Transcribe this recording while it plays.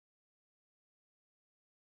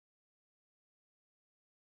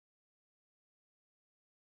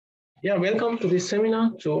Yeah, welcome to this seminar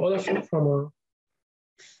to all of you from a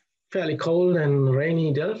fairly cold and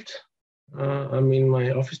rainy Delft. I'm in my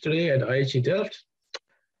office today at IHE Delft.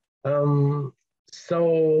 Um,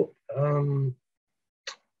 so on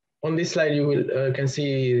this slide, you will can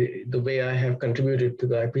see the way I have contributed to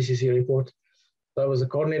the IPCC report. So I was a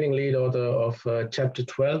coordinating lead author of chapter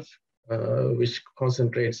 12, which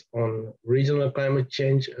concentrates on regional climate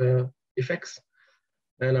change effects.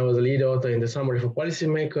 And I was a lead author in the summary for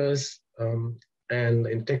policymakers and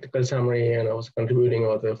in technical summary, and I was a contributing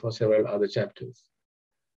author for several other chapters.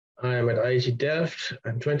 I am at IHE Delft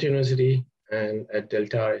and Twente University and at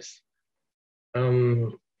Deltaris.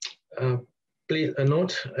 Please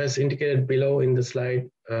note, as indicated below in the slide,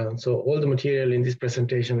 so all the material in this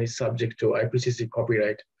presentation is subject to IPCC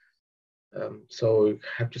copyright. So you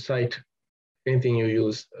have to cite anything you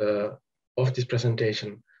use of this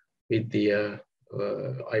presentation with the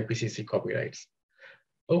IPCC copyrights.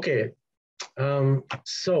 Okay, for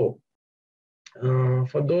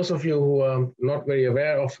those of you who are not very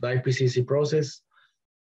aware of the IPCC process,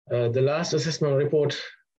 the last assessment report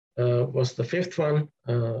was the fifth one,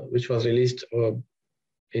 which was released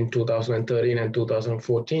in 2013 and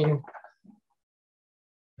 2014.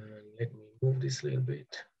 Let me move this a little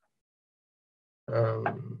bit.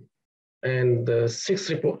 And the sixth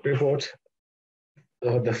report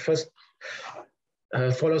the first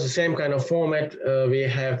follows the same kind of format. We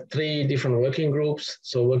have three different working groups.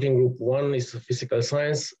 So working group 1 is the physical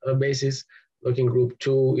science basis. Working group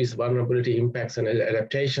 2 is vulnerability, impacts, and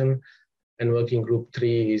adaptation. And working group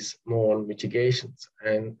 3 is more on mitigations.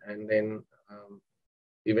 And then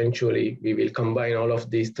eventually we will combine all of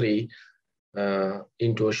these three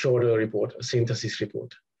into a shorter report, a synthesis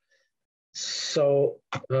report. So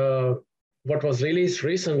what was released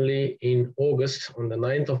recently in August, on the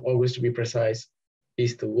 9th of August to be precise,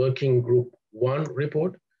 is the Working Group 1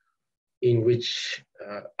 report, in which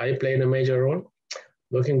I played a major role.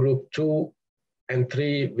 Working Group 2 and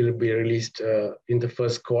 3 will be released in the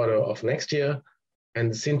first quarter of next year, and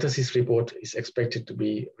the synthesis report is expected to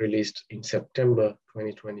be released in September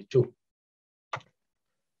 2022.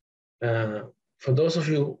 For those of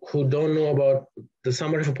you who don't know about the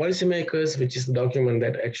Summary for Policymakers, which is the document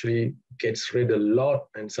that actually gets read a lot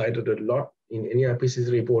and cited a lot in any IPCC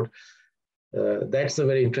report, that's a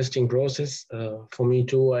very interesting process. For me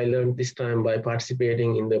too, I learned this time by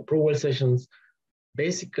participating in the approval sessions.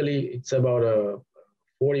 Basically, it's about a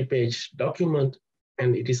 40-page document,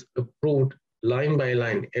 and it is approved line by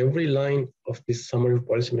line. Every line of this Summary of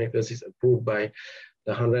Policymakers is approved by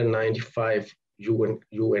the 195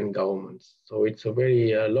 UN governments. So it's a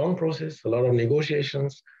very long process, a lot of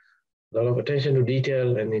negotiations, a lot of attention to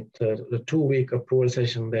detail, and it's a 2-week approval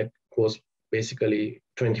session that goes basically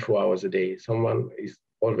 24 hours a day. Someone is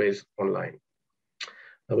always online.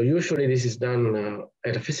 But usually this is done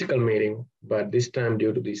at a physical meeting, but this time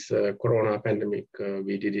due to this corona pandemic,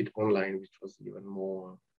 we did it online, which was even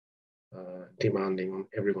more demanding on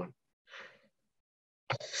everyone.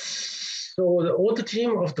 So the author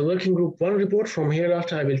team of the Working Group 1 report, from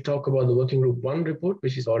hereafter I will talk about the Working Group 1 report,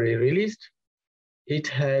 which is already released. It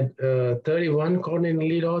had 31 coordinating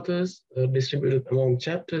lead authors distributed among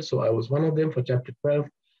chapters, so I was one of them for chapter 12,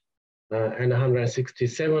 and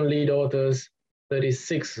 167 lead authors,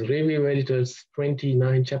 36 review editors,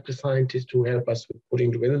 29 chapter scientists who help us with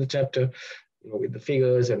putting together the chapter, with the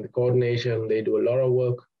figures and the coordination. They do a lot of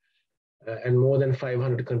work, and more than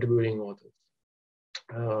 500 contributing authors.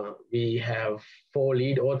 We have 4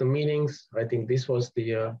 lead author meetings. I think this was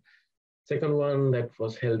the second one that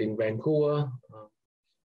was held in Vancouver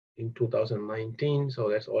in 2019. So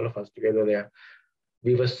that's all of us together there.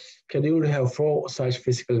 We were scheduled to have 4 such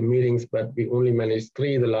physical meetings, but we only managed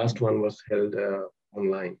 3. The last one was held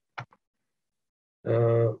online.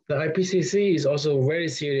 The IPCC is also very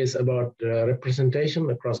serious about representation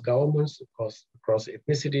across governments, across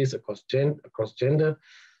ethnicities, across gender.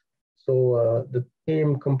 So the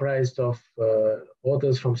team comprised of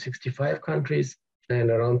authors from 65 countries, and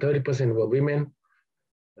around 30% were women,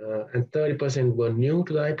 and 30% were new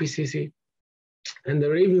to the IPCC. And the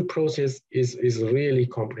review process is really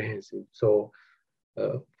comprehensive. So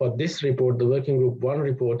for this report, the Working Group 1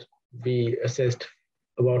 report, we assessed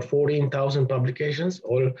about 14,000 publications,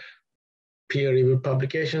 all peer-reviewed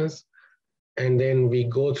publications. And then we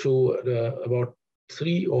go through about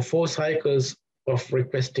 3 or 4 cycles of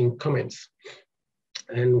requesting comments.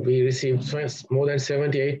 And we received more than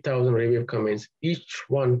 78,000 review comments, each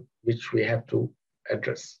one which we have to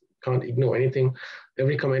address. Can't ignore anything.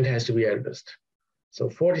 Every comment has to be addressed. So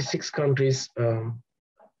 46 countries, can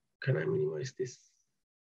I minimize this?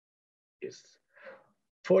 Yes.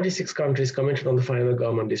 46 countries commented on the final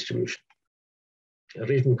government distribution,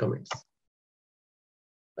 written comments.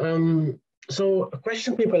 So a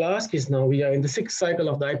question people ask is, now we are in the 6th cycle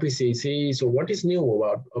of the IPCC, so what is new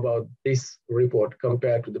about this report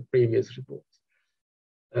compared to the previous reports?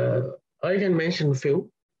 I can mention a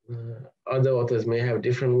few. Other authors may have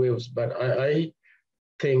different views, but I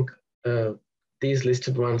think these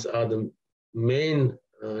listed ones are the main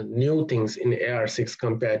new things in AR6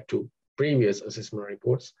 compared to previous assessment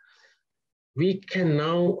reports. We can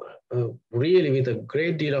now really, with a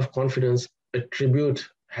great deal of confidence, attribute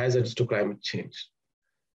hazards to climate change.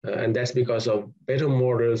 And that's because of better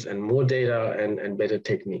models and more data and better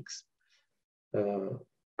techniques.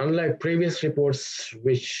 Unlike previous reports,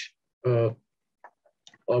 which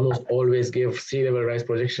almost always gave sea level rise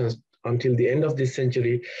projections until the end of this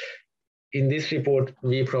century, in this report,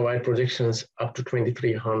 we provide projections up to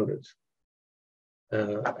 2300.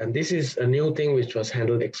 And this is a new thing which was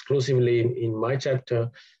handled exclusively in my chapter.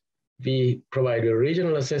 We provide a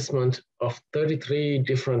regional assessment of 33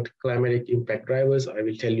 different climatic impact drivers. I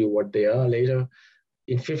will tell you what they are later,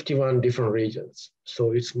 in 51 different regions.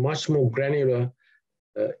 So it's much more granular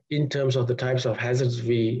in terms of the types of hazards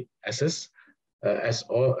we assess, as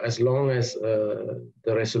long as the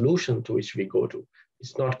resolution to which we go to.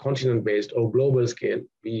 It's not continent-based or global scale.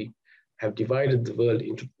 We have divided the world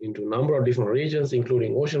into a number of different regions,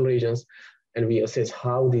 including ocean regions, and we assess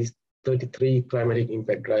how these 33 climatic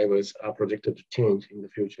impact drivers are projected to change in the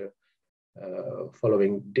future,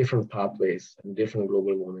 following different pathways and different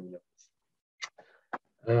global warming levels.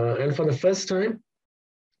 And for the first time,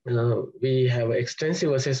 we have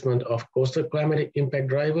extensive assessment of coastal climatic impact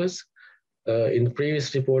drivers. In the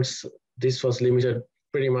previous reports, this was limited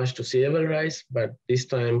pretty much to sea level rise, but this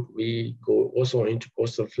time we go also into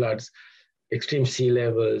coastal floods, extreme sea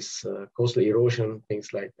levels, coastal erosion,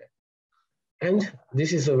 things like that. And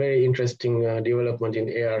this is a very interesting development in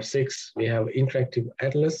AR6. We have interactive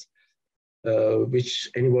atlas, which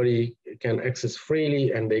anybody can access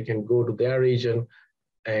freely, and they can go to their region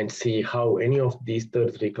and see how any of these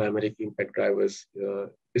 33 climatic impact drivers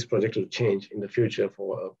is projected to change in the future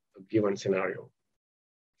for a given scenario.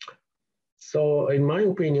 So in my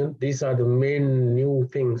opinion, these are the main new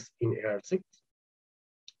things in AR6.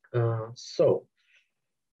 So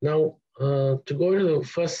now to go into the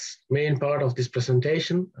first main part of this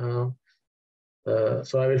presentation,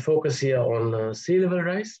 so I will focus here on sea level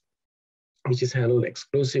rise, which is handled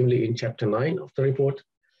exclusively in chapter 9 of the report.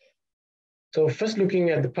 So first, looking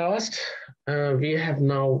at the past, we have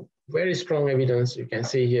now very strong evidence. You can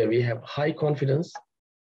see here we have high confidence,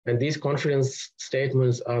 and these confidence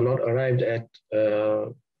statements are not arrived at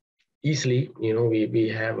easily. You know, we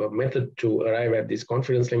have a method to arrive at this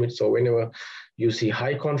confidence limit. So whenever you see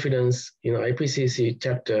high confidence in IPCC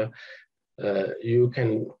chapter, you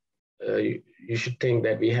should think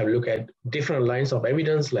that we have looked at different lines of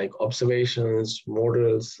evidence like observations,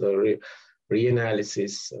 models,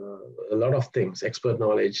 reanalysis, a lot of things, expert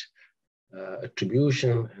knowledge,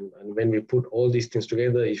 attribution, and when we put all these things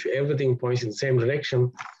together, if everything points in the same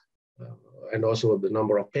direction, and also the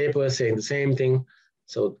number of papers saying the same thing,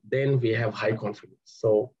 so then we have high confidence.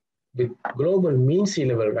 So with global mean sea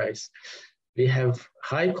level rise, we have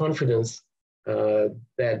high confidence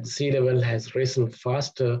that sea level has risen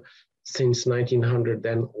faster since 1900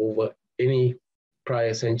 than over any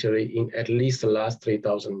prior century in at least the last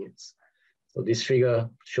 3,000 years. So this figure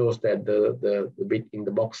shows that the bit in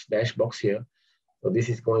the box, dash box here, so this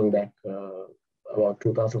is going back about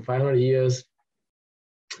 2,500 years.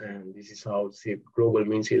 And this is how global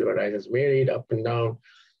mean sea level rise has varied up and down.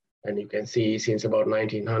 And you can see since about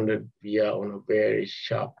 1900, we are on a very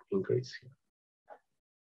sharp increase here.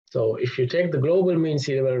 So if you take the global mean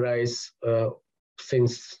sea level rise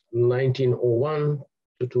since 1901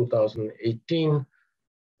 to 2018,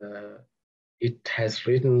 it has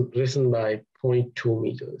risen by 0.2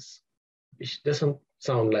 meters, which doesn't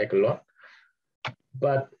sound like a lot.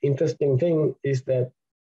 But interesting thing is that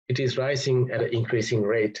it is rising at an increasing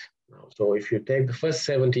rate now. So if you take the first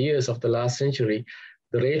 70 years of the last century,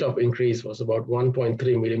 the rate of increase was about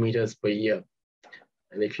 1.3 millimeters per year.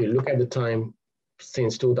 And if you look at the time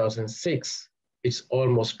since 2006, it's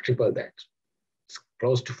almost triple that. It's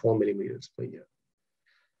close to 4 millimeters per year.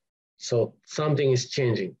 So something is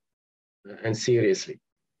changing, and seriously.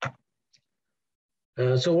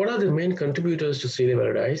 So what are the main contributors to sea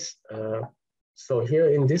level rise? So here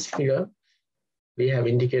in this figure, we have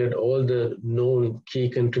indicated all the known key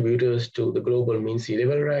contributors to the global mean sea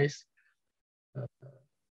level rise.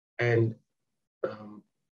 And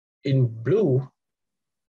in blue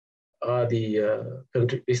are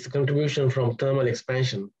is the contribution from thermal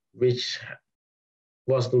expansion, which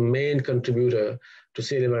was the main contributor to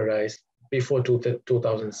sea level rise before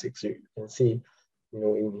 2006. You can see,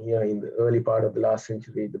 in here in the early part of the last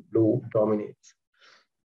century, the blue dominates.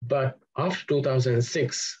 But after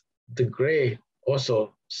 2006, the gray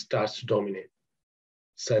also starts to dominate.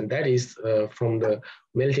 So and that is from the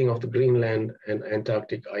melting of the Greenland and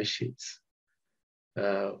Antarctic ice sheets.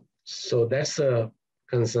 So that's a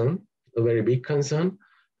concern, a very big concern.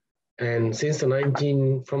 And since from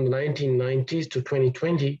the 1990s to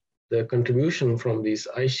 2020, the contribution from this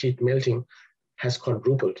ice sheet melting has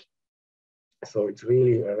quadrupled. So it's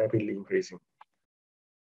really rapidly increasing.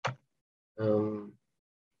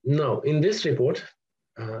 Now, in this report,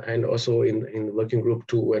 and also in Working Group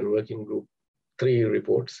 2 and Working Group 3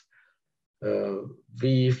 reports,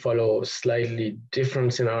 we follow slightly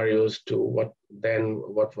different scenarios to what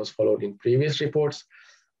was followed in previous reports.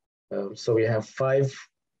 So we have 5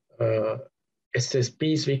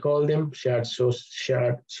 SSPs, we call them, shared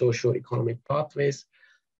socio-economic pathways.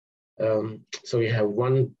 So we have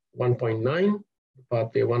 1.9,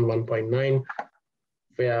 pathway 1.9,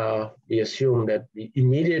 where we assume that we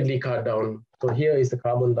immediately cut down. So here is the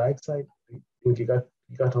carbon dioxide in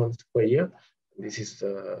gigatons per year. This is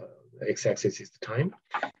the x-axis is the time.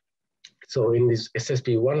 So in this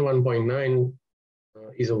SSP 1.9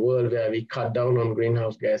 is a world where we cut down on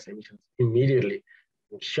greenhouse gas emissions immediately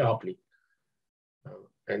and sharply.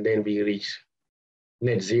 And then we reach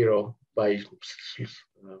net zero by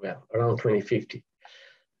around 2050.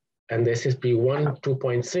 And the SSP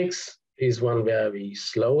 2.6 is one where we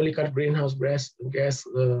slowly cut greenhouse gas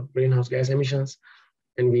emissions,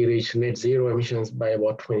 and we reach net zero emissions by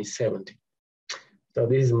about 2070. So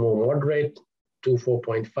this is more moderate to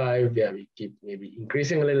 4.5, where we keep maybe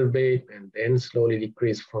increasing a little bit and then slowly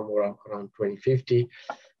decrease from around 2050.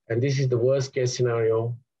 And this is the worst case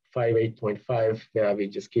scenario, 8.5, where we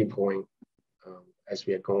just keep going as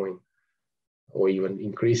we are going, or even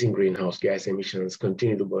increasing greenhouse gas emissions,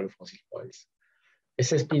 continue to burn fossil oils.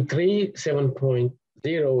 SSP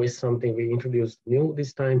 7.0 is something we introduced new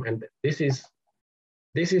this time, and this is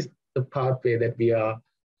the pathway that we are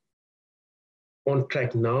on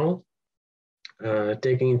track now,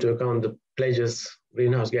 taking into account the pledges,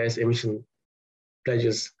 greenhouse gas emission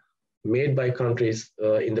pledges made by countries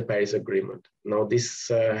in the Paris Agreement. Now this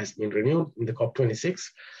has been renewed in the COP26,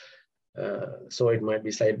 so it might be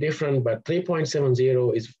slightly different, but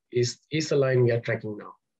 3.70 is the line we are tracking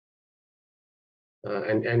now.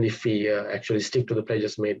 And if we actually stick to the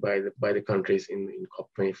pledges made by the countries in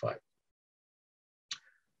COP25.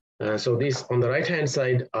 So this on the right-hand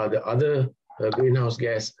side are the other greenhouse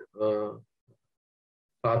gas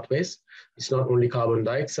pathways. It's not only carbon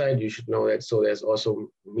dioxide, you should know that. So there's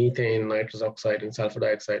also methane, nitrous oxide, and sulfur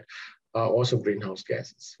dioxide are also greenhouse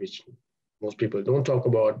gases, which most people don't talk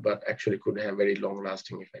about, but actually could have very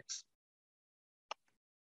long-lasting effects.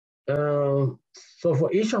 So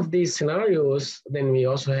for each of these scenarios, then we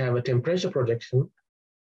also have a temperature projection.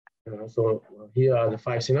 So here are the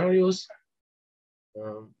 5 scenarios.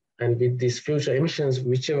 And with these future emissions,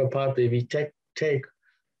 whichever pathway we take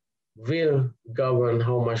will govern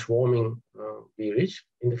how much warming we reach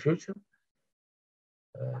in the future.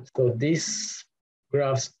 So these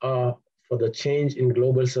graphs are for the change in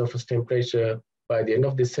global surface temperature by the end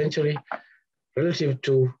of this century relative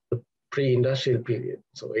to the pre-industrial period,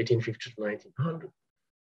 so 1850 to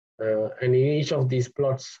 1900. And in each of these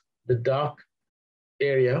plots, the dark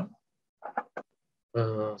area,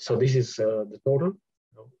 so this is the total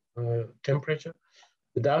temperature.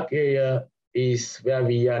 The dark area is where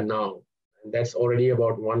we are now, and that's already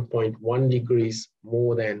about 1.1 degrees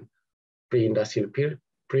more than pre-industrial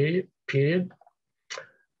period.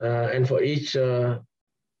 And for each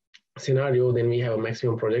scenario, then we have a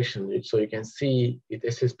maximum projection. So you can see with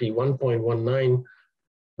SSP 1.19,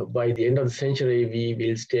 by the end of the century, we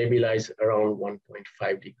will stabilize around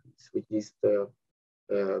 1.5 degrees, which is the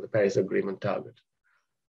Paris Agreement target.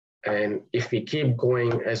 And if we keep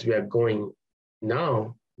going as we are going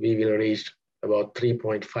now, we will reach about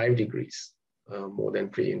 3.5 degrees more than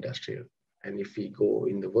pre-industrial. And if we go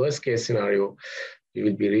in the worst case scenario, we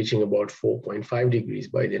will be reaching about 4.5 degrees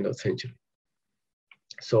by the end of the century.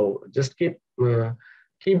 So just keep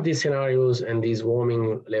these scenarios and these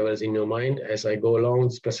warming levels in your mind. As I go along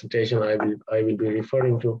this presentation, I will be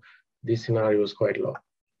referring to these scenarios quite a lot.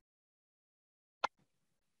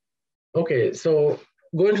 Okay, so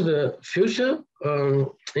going to the future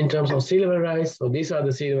in terms of sea level rise. So these are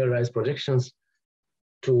the sea level rise projections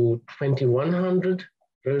to 2100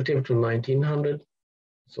 relative to 1900.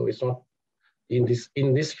 So it's not in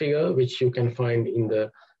this figure, which you can find in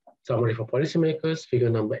the summary for policymakers, figure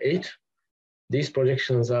number 8. These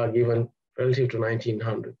projections are given relative to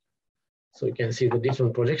 1900. So you can see the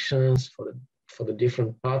different projections for the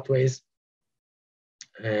different pathways,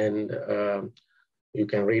 and you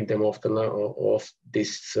can read them off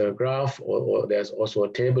this graph, or there's also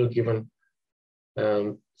a table given.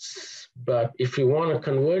 But if you want to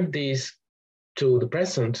convert these to the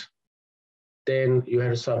present, then you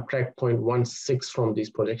have to subtract 0.16 from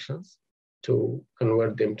these projections to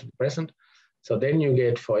convert them to the present. So then you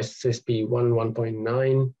get for SSP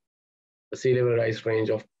 1.9, a sea level rise range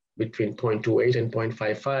of between 0.28 and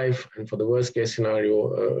 0.55, and for the worst case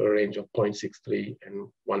scenario, a range of 0.63 and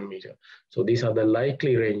 1 meter. So these are the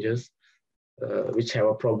likely ranges which have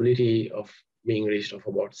a probability of being reached of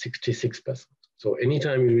about 66%. So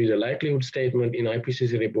anytime you read a likelihood statement in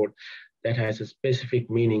IPCC report, that has a specific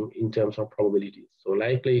meaning in terms of probabilities. So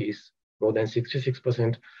likely is more than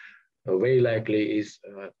 66%, very likely is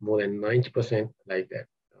more than 90%, like that.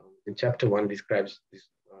 In chapter 1 describes this,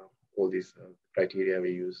 all these criteria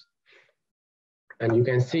we use. And you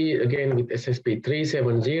can see again with SSP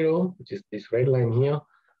 370, which is this red line here,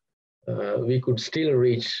 we could still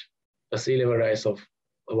reach a sea level rise of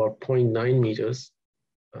about 0.9 meters,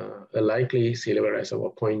 a likely sea level rise of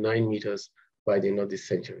about 0.9 meters by the end of this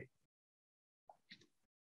century.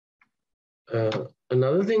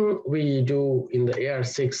 Another thing we do in the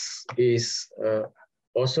AR6 is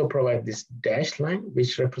also provide this dashed line,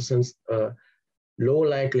 which represents a low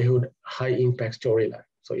likelihood, high impact storyline.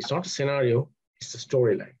 So it's not a scenario, it's a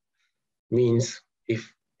storyline. Means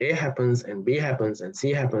if A happens and B happens and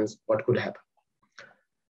C happens, what could happen?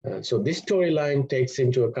 So this storyline takes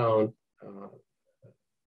into account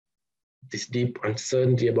this deep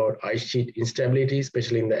uncertainty about ice sheet instability,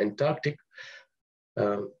 especially in the Antarctic,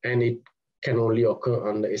 and it can only occur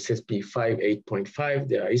on the SSP 58.5.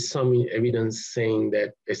 There is some evidence saying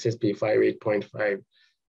that SSP 58.5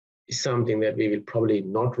 is something that we will probably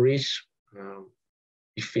not reach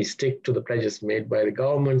if we stick to the pledges made by the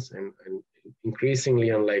governments, and increasingly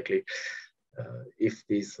unlikely if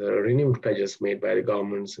these renewed pledges made by the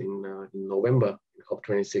governments in November,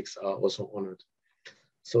 COP26, are also honored.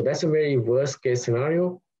 So that's a very worst case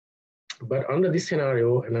scenario. But under this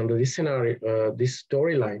scenario and under this scenario, this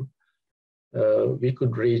storyline, we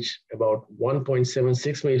could reach about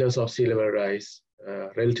 1.76 meters of sea level rise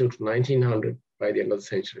relative to 1900 by the end of the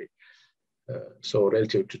century. So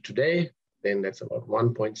relative to today, then that's about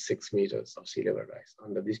 1.6 meters of sea level rise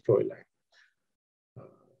under this storyline.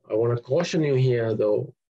 I want to caution you here,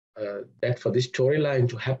 though, that for this storyline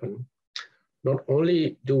to happen, not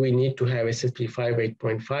only do we need to have SSP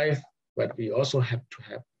 58.5, but we also have to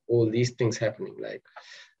have all these things happening, like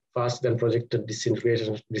faster than projected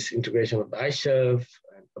disintegration of the ice shelf,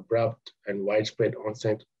 and abrupt and widespread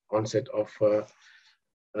onset of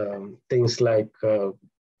things like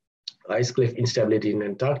ice cliff instability in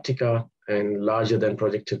Antarctica, and larger than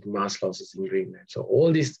projected mass losses in Greenland. So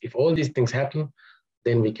all these, if all these things happen,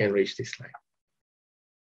 then we can reach this line.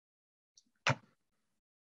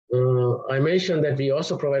 I mentioned that we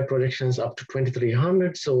also provide projections up to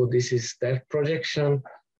 2300. So this is that projection.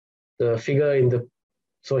 The figure in the,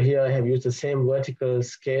 so here I have used the same vertical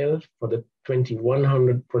scale for the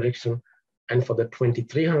 2100 projection and for the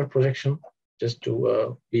 2300 projection, just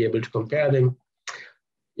to be able to compare them.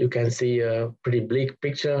 You can see a pretty bleak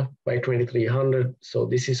picture by 2300. So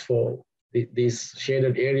this is for these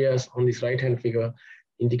shaded areas on this right-hand figure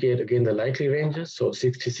indicate again the likely ranges, so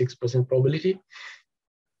 66% probability.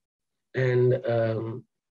 And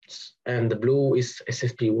the blue is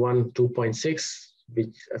SSP 1 2.6,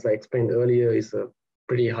 which, as I explained earlier, is a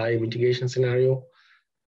pretty high mitigation scenario.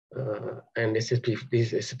 And this is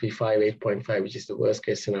SSP 5 8.5, which is the worst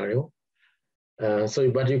case scenario.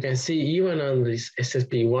 But you can see even on this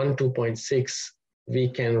SSP 1 2.6, we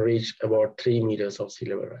can reach about 3 meters of sea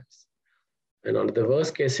level rise. And on the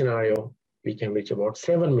worst case scenario, we can reach about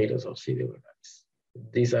 7 meters of sea level rise.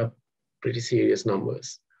 These are pretty serious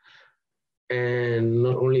numbers. And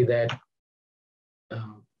not only that,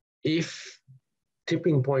 if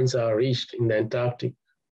tipping points are reached in the Antarctic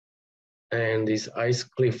and these ice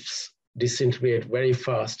cliffs disintegrate very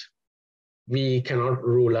fast, we cannot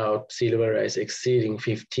rule out sea level rise exceeding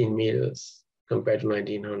 15 meters compared to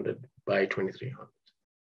 1900 by 2300.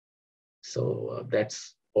 So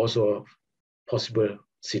that's also a possible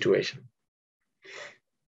situation,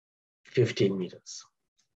 15 meters.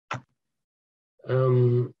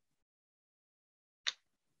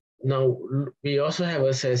 Now, we also have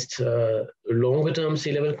assessed longer term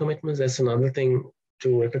sea level commitments. That's another thing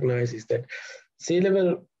to recognize, is that sea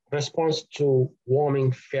level responds to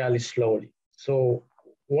warming fairly slowly. So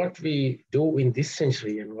what we do in this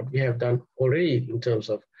century and what we have done already in terms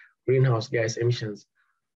of greenhouse gas emissions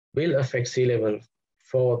will affect sea level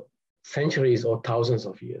for centuries or thousands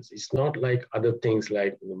of years. It's not like other things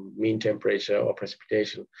like mean temperature or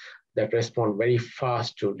precipitation that respond very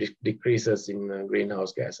fast to decreases in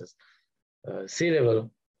greenhouse gases. Sea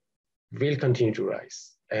level will continue to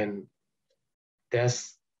rise, and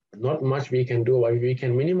there's not much we can do. We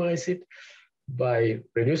can minimize it by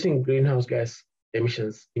reducing greenhouse gas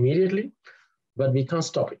emissions immediately, but we can't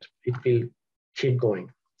stop it. It will keep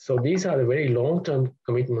going. So these are the very long-term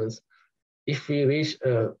commitments. If we reach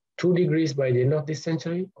 2 degrees by the end of this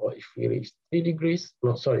century, or if we reach 3 degrees,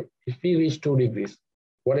 no, sorry, if we reach 2 degrees,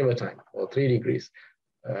 whatever time, or 3 degrees,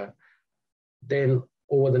 then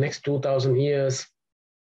over the next 2,000 years,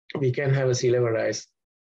 we can have a sea level rise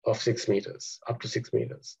of 6 meters, up to 6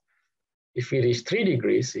 meters. If we reach 3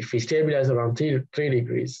 degrees, if we stabilize around 3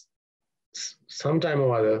 degrees, sometime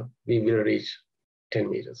or other, we will reach 10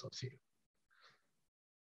 meters of sea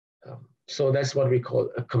level. So that's what we call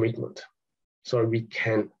a commitment. So we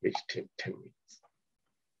can reach 10 meters.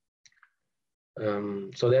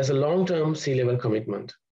 So there's a long-term sea level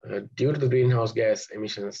commitment due to the greenhouse gas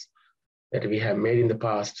emissions that we have made in the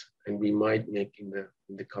past and we might make in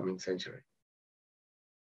the coming century.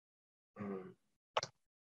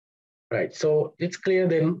 Right, so it's clear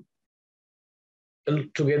then,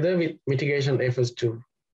 together with mitigation efforts to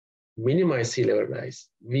minimize sea level rise,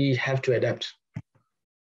 we have to adapt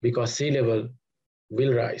because sea level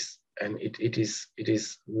will rise, and it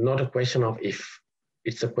is not a question of if,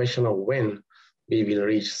 it's a question of when we will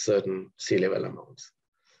reach certain sea level amounts.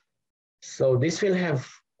 So this will have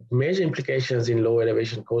major implications in low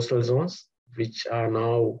elevation coastal zones, which are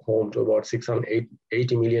now home to about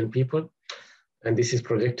 680 million people. And this is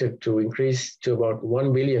projected to increase to about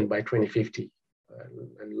 1 billion by 2050.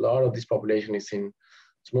 And a lot of this population is in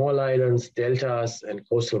small islands, deltas, and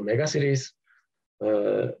coastal megacities.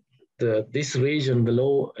 This region, the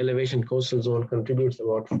low elevation coastal zone, contributes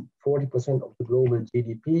about 40% of the global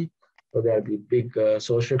GDP. So there'll be big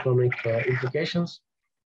socioeconomic implications.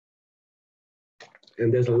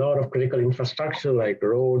 And there's a lot of critical infrastructure like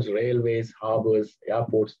roads, railways, harbors,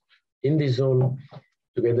 airports in this zone,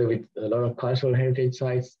 together with a lot of cultural heritage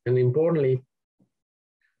sites. And importantly,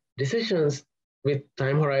 decisions with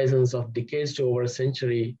time horizons of decades to over a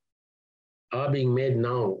century are being made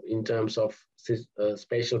now in terms of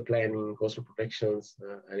spatial planning, coastal protections,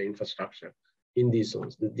 and infrastructure in these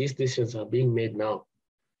zones. These decisions are being made now.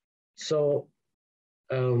 So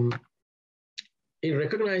in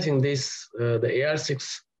recognizing this, the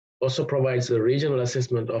AR6 also provides a regional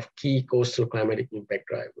assessment of key coastal climatic impact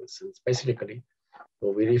drivers. And specifically,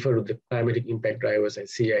 we refer to the climatic impact drivers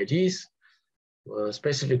as CIDs.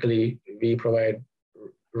 Specifically, we provide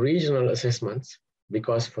regional assessments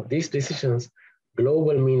because for these decisions,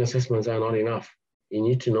 global mean assessments are not enough. You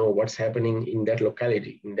need to know what's happening in that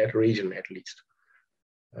locality, in that region at least.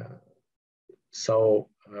 So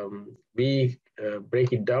we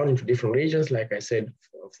break it down into different regions, like I said,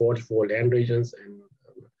 44 land regions and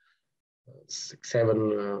 6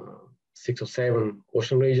 or 7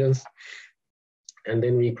 ocean regions. And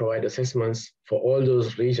then we provide assessments for all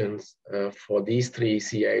those regions for these 3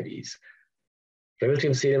 CIDs.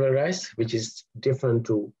 Relative sea level rise, which is different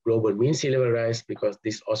to global mean sea level rise because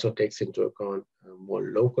this also takes into account more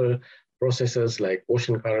local processes like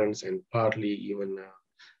ocean currents and partly even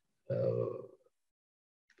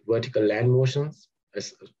vertical land motions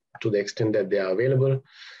to the extent that they are available,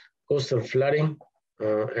 coastal flooding,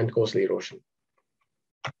 and coastal erosion.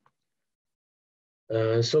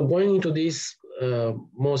 So going into these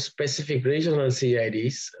more specific regional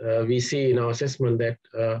CIDs, we see in our assessment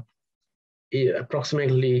that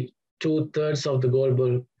approximately 2/3 of the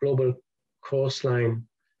global coastline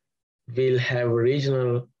will have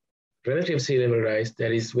regional relative sea level rise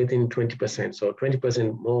that is within 20%. So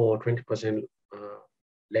 20% more, 20%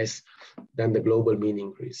 less than the global mean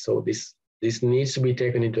increase. So this needs to be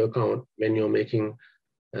taken into account when you're making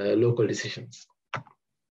local decisions.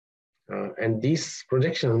 And these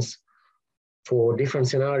projections for different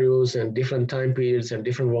scenarios and different time periods and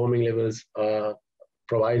different warming levels are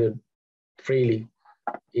provided freely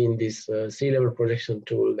in this sea level projection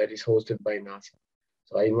tool that is hosted by NASA.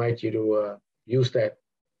 So I invite you to use that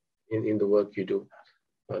in the work you do.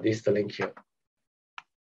 This is the link here.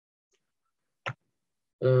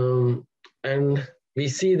 And we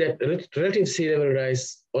see that relative sea level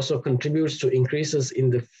rise also contributes to increases in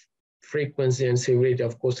the frequency and severity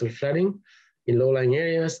of coastal flooding in low-lying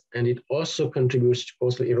areas, and it also contributes to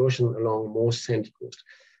coastal erosion along most sandy coast.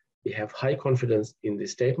 We have high confidence in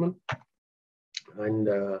this statement. And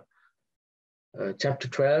chapter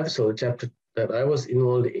 12, so the chapter that I was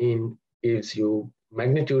involved in, gives you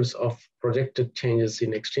magnitudes of projected changes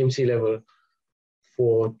in extreme sea level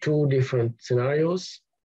for 2 different scenarios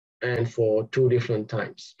and for 2 different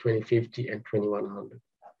times, 2050 and 2100.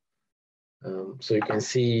 So you can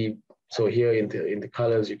see, so here in the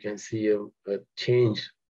colors, you can see a change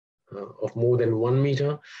of more than 1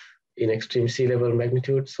 meter in extreme sea level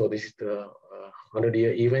magnitude. So this is the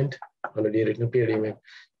 100-year event, 100-year return period event.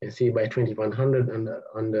 You can see by 2100 and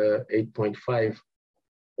under 8.5,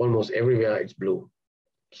 almost everywhere it's blue.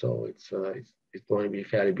 So it's going to be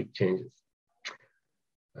fairly big changes.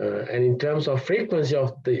 And in terms of frequency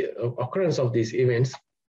of the occurrence of these events,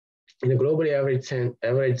 in a globally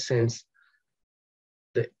average sense,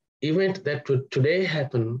 the event that would today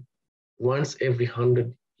happen once every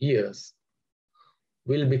 100 years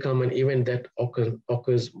will become an event that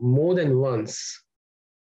occurs more than once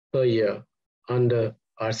per year under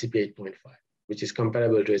RCP 8.5, which is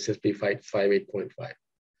comparable to SSP 58.5.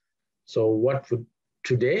 So what would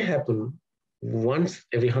today happen once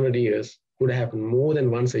every 100 years would happen more than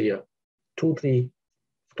once a year, 2-3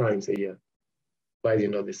 times a year by the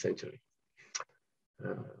end of this century.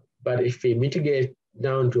 But if we mitigate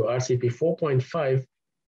down to RCP 4.5,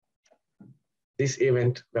 this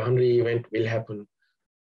event, the 100-year event, will happen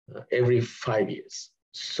every 5 years.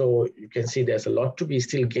 So you can see there's a lot to be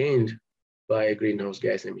still gained by greenhouse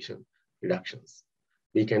gas emission reductions.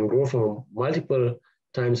 We can grow from multiple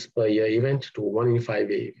times per year event to 1 in 5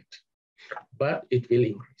 year event, but it will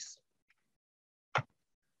increase.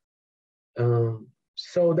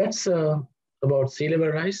 So that's about sea level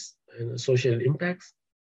rise and social impacts.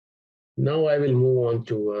 Now I will move on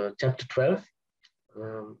to chapter 12.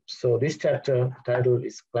 So this chapter title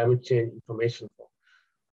is Climate Change Information for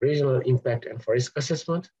Regional Impact and for Risk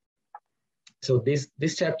Assessment. So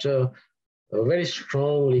this chapter very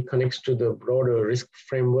strongly connects to the broader risk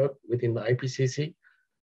framework within the IPCC.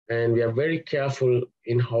 And we are very careful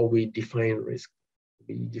in how we define risk.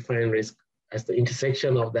 We define risk as the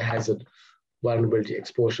intersection of the hazard, vulnerability,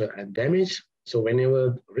 exposure, and damage. So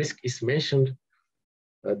whenever risk is mentioned,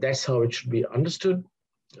 that's how it should be understood.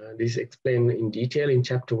 This is explained in detail in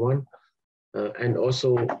chapter 1, and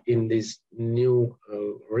also in this new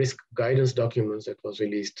risk guidance documents that was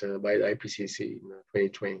released by the IPCC in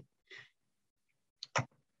 2020.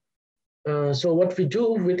 So what we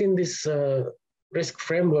do within this risk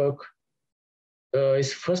framework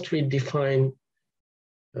is first we define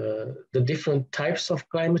the different types of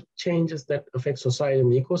climate changes that affect society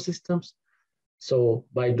and ecosystems. So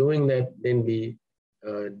by doing that, then we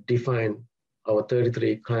define our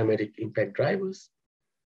 33 climatic impact drivers.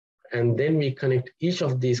 And then we connect each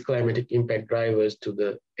of these climatic impact drivers to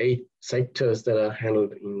the 8 sectors that are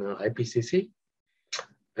handled in IPCC.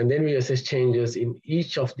 And then we assess changes in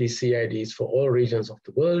each of these CIDs for all regions of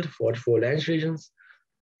the world, 44 land regions,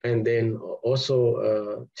 and then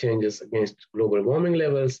also changes against global warming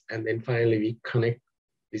levels. And then finally, we connect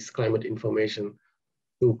this climate information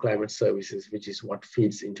to climate services, which is what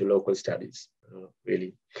feeds into local studies,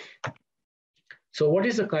 really. So what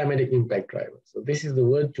is a climatic impact driver? So this is the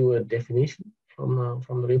word-to-word definition from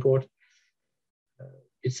the report.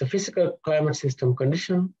 It's a physical climate system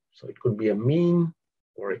condition. So it could be a mean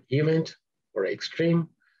or an event or extreme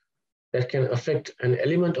that can affect an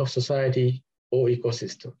element of society or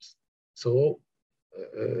ecosystems. So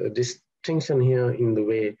distinction here in the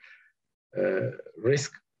way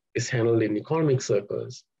risk is handled in economic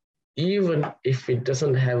circles, even if it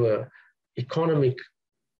doesn't have an economic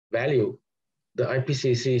value, the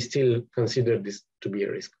IPCC still considered this to be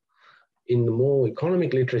a risk. In the more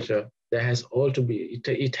economic literature, there has all to be,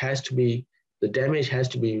 it has to be, the damage has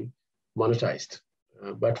to be monetized.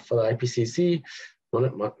 But for the IPCC,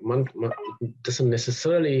 it doesn't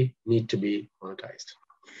necessarily need to be monetized.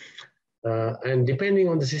 And depending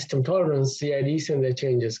on the system tolerance, CIDs and their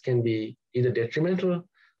changes can be either detrimental,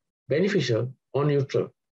 beneficial, or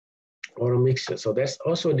neutral, or a mixture. So that's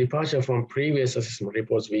also a departure from previous assessment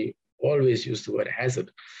reports. We always use the word hazard.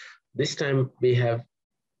 This time we have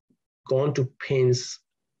gone to pains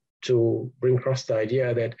to bring across the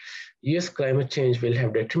idea that yes, climate change will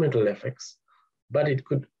have detrimental effects, but it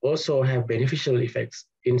could also have beneficial effects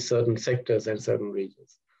in certain sectors and certain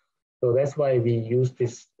regions. So that's why we use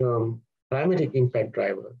this term climatic impact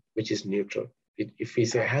driver, which is neutral. If we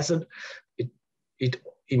say hazard, it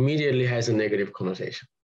immediately has a negative connotation.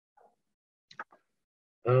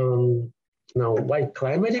 Now, why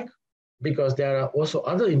climatic? Because there are also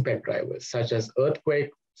other impact drivers, such as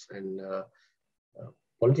earthquakes and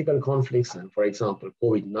political conflicts, and for example,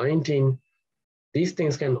 COVID-19. These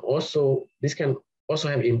things can also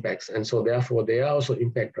have impacts, and so therefore they are also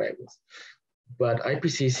impact drivers. But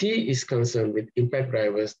IPCC is concerned with impact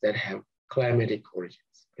drivers that have climatic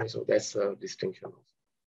origins. Okay, so that's a distinction.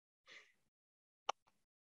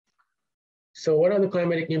 So what are the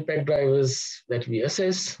climatic impact drivers that we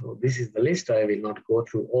assess? Well, this is the list. I will not go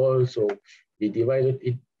through all. So we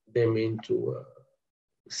divided them into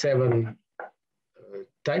 7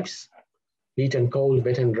 types: heat and cold,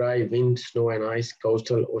 wet and dry, wind, snow and ice,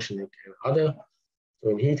 coastal, oceanic, and other.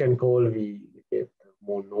 So in heat and cold, we get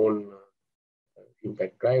more known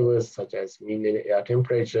impact drivers such as mean air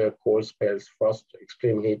temperature, cold spells, frost,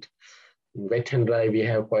 extreme heat. In wet and dry, we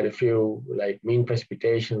have quite a few like mean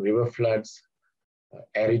precipitation, river floods,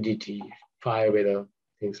 aridity, fire weather,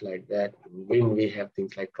 things like that. In wind, we have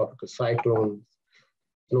things like tropical cyclones.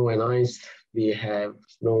 Snow and ice, we have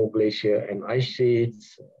snow, glacier, and ice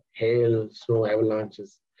sheets, hail, snow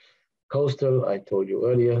avalanches. Coastal, I told you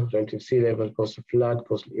earlier, relative sea level, coastal flood,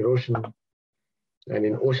 coastal erosion. And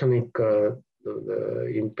in oceanic,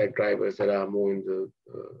 the impact drivers that are more in the,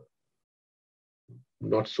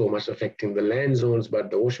 not so much affecting the land zones, but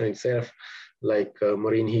the ocean itself, like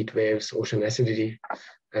marine heat waves, ocean acidity,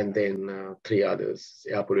 and then 3 others: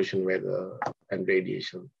 air pollution, weather, and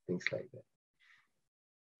radiation, things like that.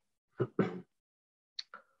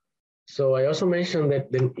 So I also mentioned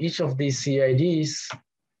that then each of these CIDs,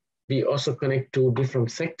 we also connect to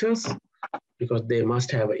different sectors because they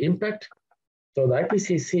must have an impact. So the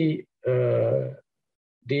IPCC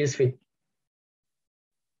deals with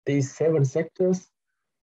these 7 sectors: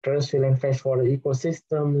 terrestrial and freshwater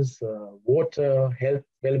ecosystems, water, health,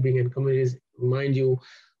 well-being, and communities. Mind you,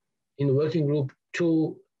 in working group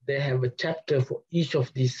 2, they have a chapter for each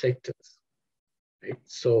of these sectors. Right?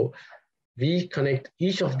 So we connect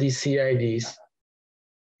each of these CIDs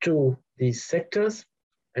to these sectors,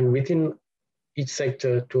 and within each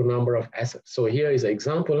sector to a number of assets. So here is an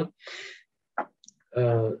example.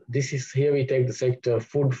 Here we take the sector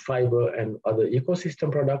food, fiber, and other ecosystem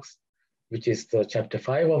products, which is the chapter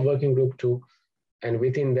 5 of working group 2. And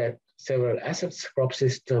within that, several assets: crop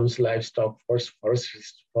systems, livestock,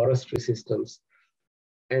 forestry systems.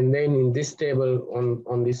 And then in this table,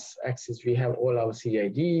 on this axis, we have all our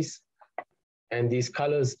CIDs. And these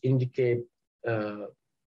colors indicate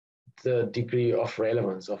the degree of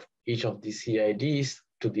relevance of each of these CIDs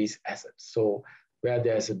to these assets. So where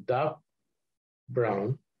there's a dark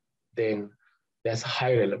brown, then there's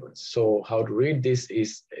high relevance. So how to read this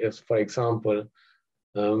is, for example,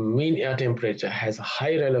 mean air temperature has a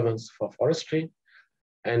high relevance for forestry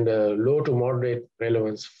and a low to moderate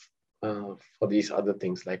relevance for these other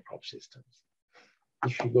things like crop systems.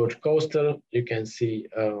 If you go to coastal, you can see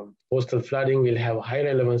coastal flooding will have a high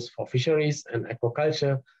relevance for fisheries and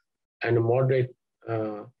aquaculture and a moderate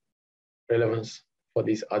relevance for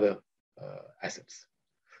these other assets.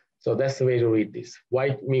 So that's the way to read this.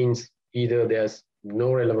 White means either there's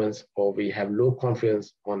no relevance or we have low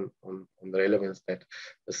confidence on the relevance that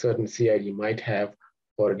a certain CID might have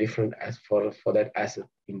for a different for that asset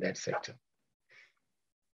in that sector.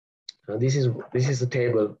 This is a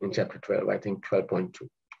table in chapter 12, I think 12.2.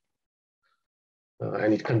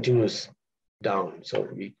 And it continues down. So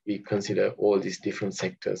we consider all these different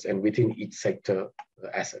sectors and within each sector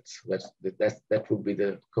assets. That would be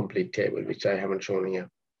the complete table, which I haven't shown here.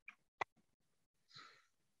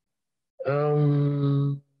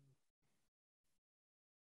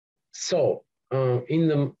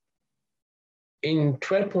 In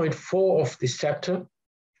 12.4 of this chapter,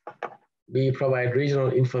 we provide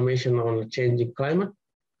regional information on changing climate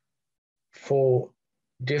for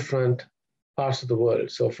different parts of the world.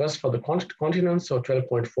 So first for the continents, so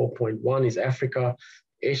 12.4.1 is Africa,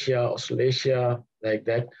 Asia, Australasia, like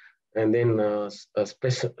that. And then a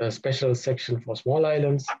special section for small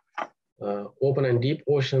islands, open and deep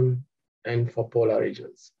ocean, and for polar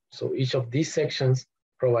regions. So each of these sections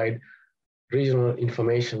provide regional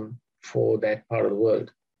information for that part of the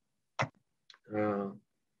world.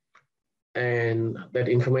 And that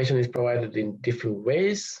information is provided in different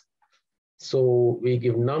ways. So we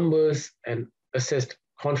give numbers and assessed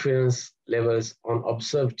confidence levels on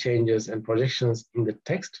observed changes and projections in the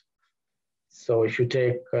text. So if you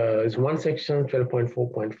take is one section,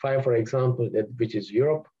 12.4.5, for example, which is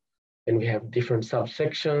Europe, and we have different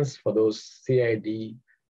subsections for those CID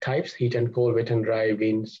types: heat and cold, wet and dry,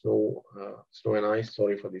 wind, snow, snow and ice.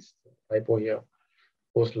 Sorry for this typo here.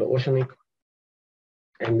 Coastal, oceanic.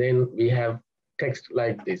 And then we have text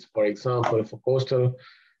like this. For example, for coastal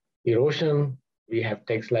erosion, we have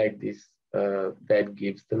text like this that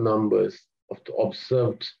gives the numbers of the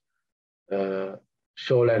observed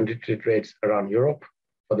shoal and retreat rates around Europe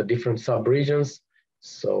for the different sub-regions.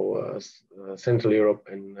 So Central Europe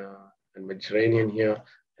and Mediterranean here,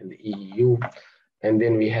 and the EU. And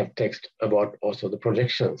then we have text about also the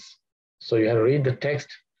projections. So you have to read the text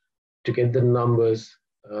to get the numbers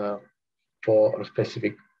for a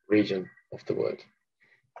specific region of the world.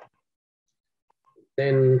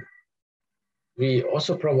 Then we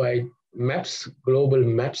also provide maps, global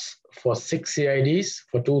maps for 6 CIDs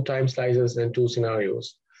for 2 time slices and 2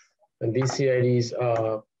 scenarios. And these CIDs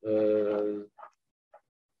are,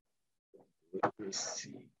 let me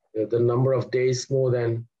see, the number of days more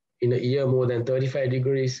than, in a year, more than 35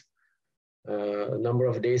 degrees, number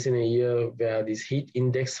of days in a year where this heat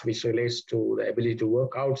index, which relates to the ability to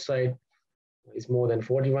work outside, is more than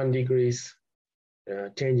 41 degrees,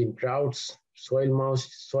 change in droughts, soil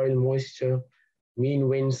moisture, mean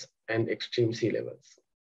winds, and extreme sea levels.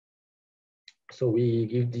 So we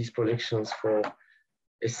give these projections for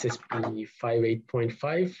SSP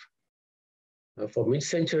 58.5 for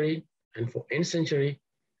mid-century and for end century,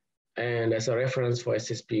 and as a reference for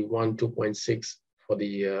SSP 2.6 for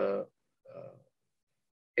the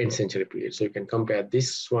end century period. So you can compare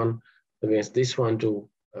this one against this one to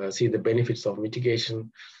see the benefits of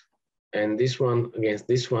mitigation, and this one against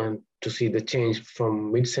this one to see the change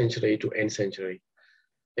from mid-century to end century.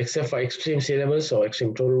 Except for extreme sea levels or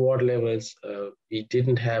extreme total water levels, we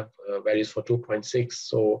didn't have values for 2.6,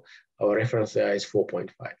 so our reference there is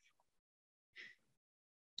 4.5.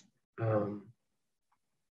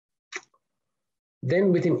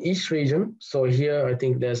 Then within each region, so here I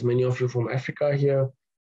think there's many of you from Africa here,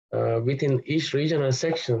 within each regional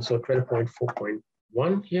section, so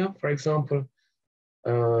 12.4.1 here, for example,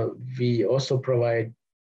 we also provide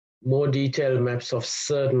more detailed maps of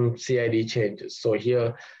certain CID changes. So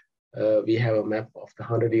here we have a map of the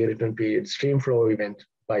 100-year return period stream flow event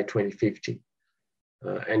by 2050.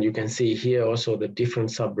 And you can see here also the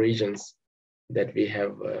different sub-regions that we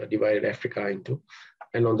have divided Africa into.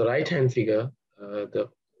 And on the right-hand figure,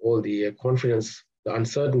 all the confidence, the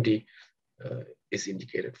uncertainty is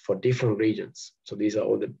indicated for different regions. So these are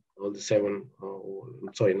all the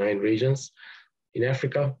 9 regions in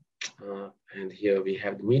Africa. And here we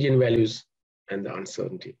have the median values and the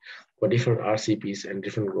uncertainty for different RCPs and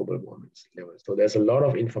different global warming levels. So there's a lot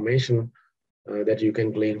of information that you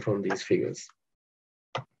can glean from these figures.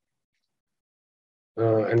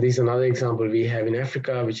 And this is another example we have in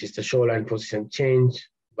Africa, which is the shoreline position change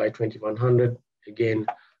by 2100. Again,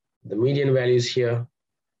 the median values here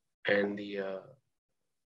and the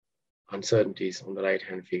uncertainties on the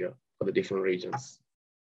right-hand figure for the different regions.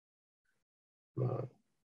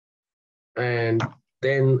 And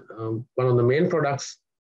then one of the main products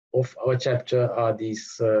of our chapter are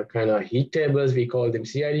these kind of heat tables. We call them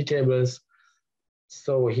CID tables.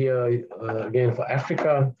 So here, again, for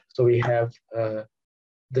Africa, so we have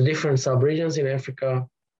the different subregions in Africa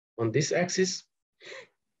on this axis.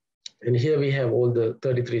 And here we have all the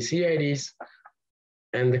 33 CIDs.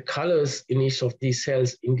 And the colors in each of these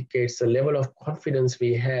cells indicates the level of confidence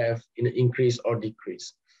we have in an increase or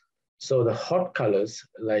decrease. So the hot colors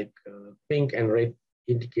like pink and red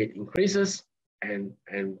indicate increases, and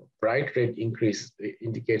bright red indicates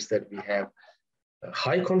that we have a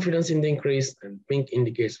high confidence in the increase, and pink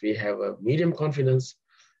indicates we have a medium confidence.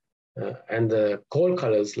 And the cold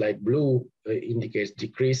colors like blue indicates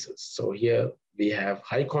decreases. So here we have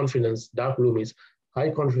high confidence, dark blue means high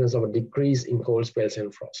confidence of a decrease in cold spells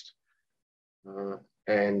and frost.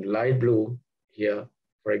 And light blue here,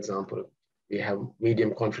 for example, we have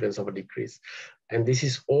medium confidence of a decrease. And this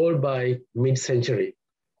is all by mid-century.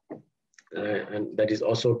 And that is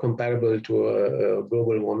also comparable to a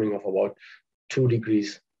global warming of about 2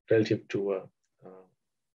 degrees relative to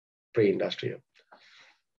pre-industrial.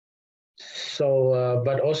 So,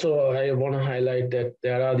 but also I want to highlight that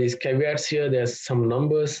there are these caveats here. There's some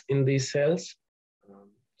numbers in these cells.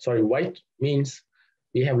 White means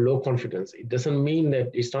we have low confidence. It doesn't mean that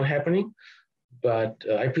it's not happening, but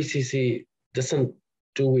IPCC doesn't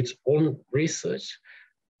do its own research.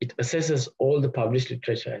 It assesses all the published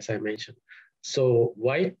literature, as I mentioned. So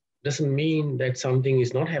white doesn't mean that something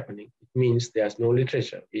is not happening. It means there's no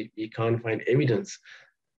literature. We can't find evidence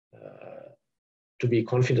to be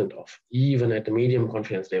confident of, even at the medium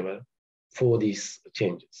confidence level for these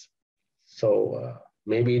changes. So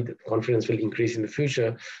maybe the confidence will increase in the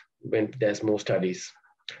future when there's more studies.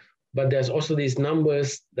 But there's also these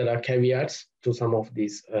numbers that are caveats to some of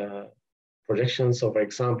these projections. So for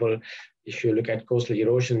example, if you look at coastal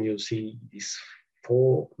erosion, you see this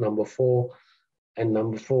number 4, and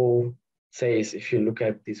number 4 says, if you look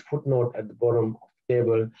at this footnote at the bottom of the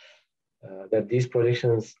table, that these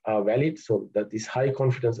projections are valid, so that this high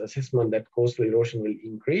confidence assessment that coastal erosion will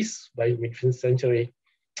increase by mid-20th century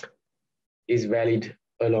is valid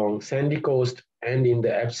along sandy coast and in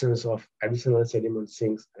the absence of additional sediment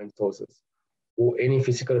sinks and sources, or any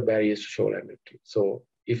physical barriers to shoreline activity. So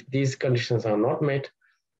if these conditions are not met,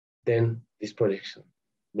 then this projection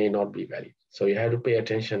may not be valid. So you have to pay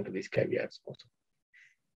attention to these caveats also.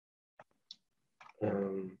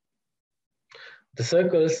 The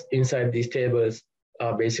circles inside these tables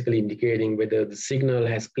are basically indicating whether the signal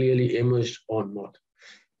has clearly emerged or not.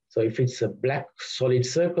 So if it's a black solid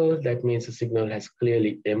circle, that means the signal has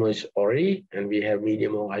clearly emerged already, and we have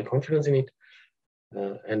medium or high confidence in it.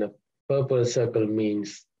 And a purple circle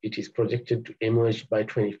means it is projected to emerge by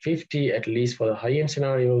 2050, at least for the high-end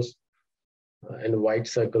scenarios. And the white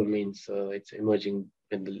circle means it's emerging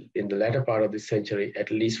in the latter part of this century,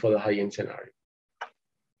 at least for the high-end scenario.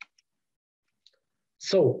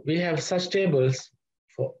 So we have such tables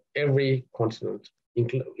for every continent,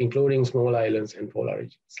 including small islands and polar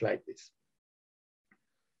regions like this.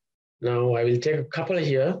 Now I will take a couple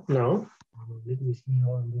here now. Let me see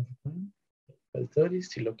how I'm going to time. 12:30,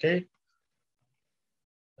 still okay.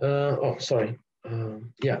 Oh, sorry.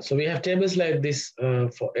 Yeah, so we have tables like this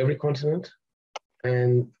for every continent.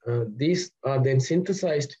 And these are then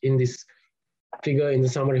synthesized in this figure in the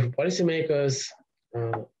summary for policymakers.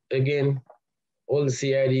 Again, all the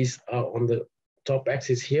CIDs are on the top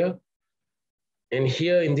axis here. And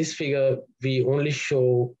here in this figure, we only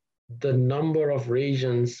show the number of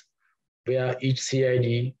regions where each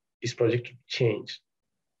CID is projected to change.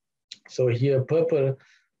 So here, purple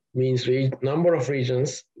means number of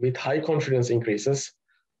regions with high confidence increases.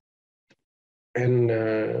 And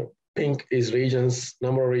pink is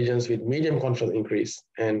number of regions with medium confidence increase.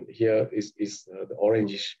 And here is the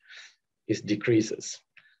orangish is decreases.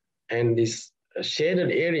 And this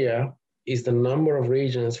shaded area is the number of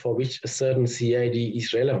regions for which a certain CID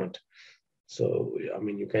is relevant. So, I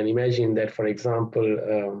mean, you can imagine that, for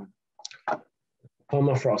example,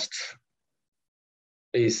 permafrost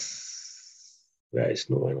is, where is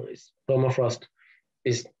no one is, permafrost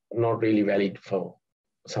is not really valid for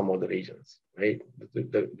some of the regions, right?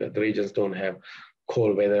 The regions don't have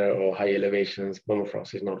cold weather or high elevations,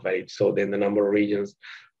 permafrost is not valid. So then the number of regions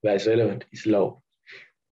where it's relevant is low.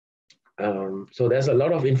 So there's a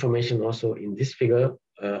lot of information also in this figure.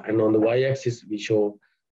 And on the y-axis, we show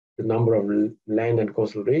the number of land and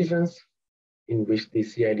coastal regions in which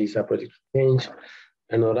these CIDs are projected to change.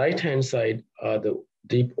 And on the right-hand side are the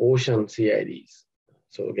deep ocean CIDs.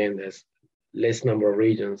 So again, there's less number of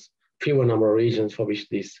regions, fewer number of regions for which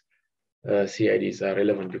these CIDs are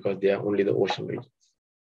relevant because they are only the ocean regions.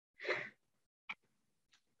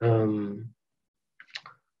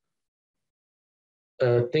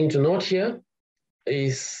 Thing to note here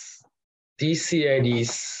is these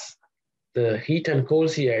CIDs, the heat and cold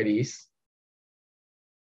CIDs,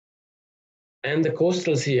 and the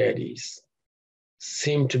coastal CIDs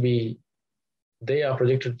seem to be, they are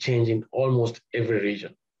projected to change in almost every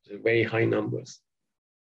region. So very high numbers,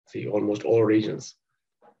 see almost all regions.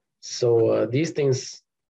 So these things,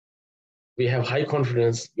 we have high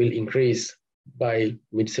confidence will increase by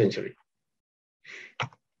mid-century.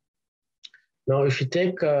 Now, if you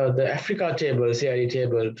take the Africa table, CID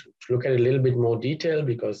table, to look at it a little bit more detail,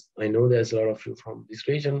 because I know there's a lot of you from this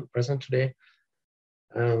region present today.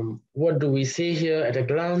 What do we see here at a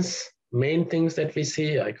glance? Main things that we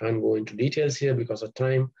see, I can't go into details here because of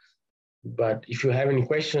time, but if you have any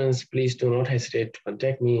questions, please do not hesitate to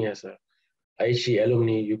contact me. As a IHE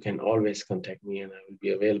alumni, you can always contact me and I will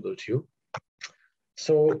be available to you.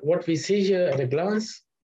 So what we see here at a glance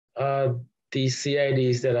are these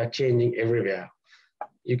CIDs that are changing everywhere.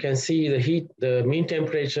 You can see the heat, the mean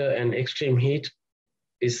temperature and extreme heat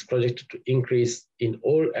is projected to increase in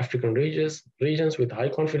all African regions with high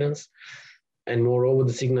confidence. And moreover,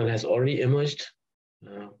 the signal has already emerged.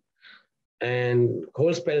 And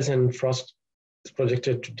cold spells and frost is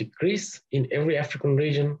projected to decrease in every African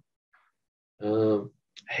region.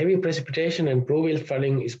 Heavy precipitation and pluvial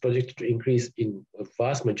flooding is projected to increase in a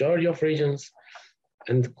vast majority of regions.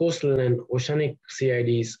 And coastal and oceanic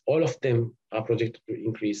CIDs, all of them are projected to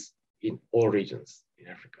increase in all regions in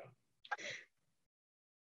Africa.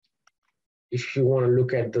 If you want to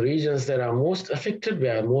look at the regions that are most affected,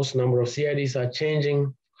 where most number of CIDs are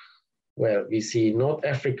changing, well, we see North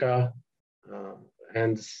Africa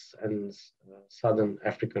and Southern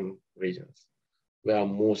African regions, where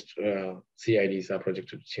most CIDs are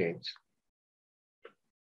projected to change.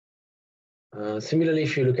 Similarly,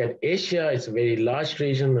 if you look at Asia, it's a very large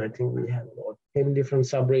region. I think we have about 10 different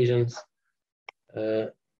sub-regions.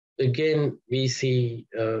 Again, we see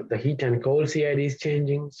the heat and cold CIDs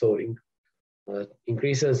changing. So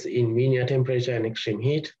increases in mean air temperature and extreme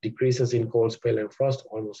heat, decreases in cold spell and frost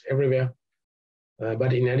almost everywhere.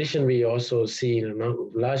 But in addition, we also see in a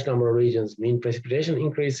large number of regions mean precipitation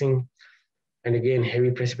increasing, and again,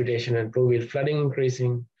 heavy precipitation and pluvial flooding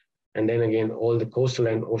increasing, and then again, all the coastal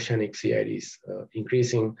and oceanic CIDs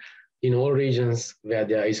increasing in all regions where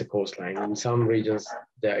there is a coastline. In some regions,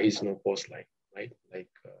 there is no coastline, right? Like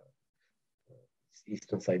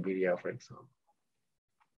Eastern Siberia, for example.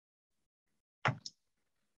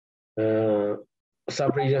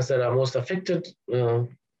 Sub-regions that are most affected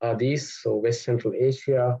are these, so West Central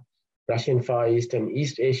Asia, Russian Far East and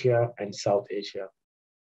East Asia, and South Asia.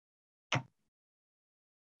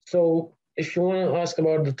 So if you want to ask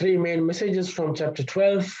about the three main messages from chapter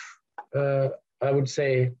 12, I would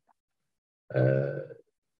say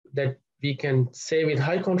that we can say with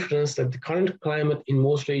high confidence that the current climate in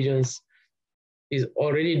most regions is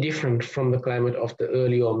already different from the climate of the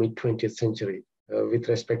early or mid 20th century with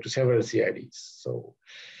respect to several CIDs. So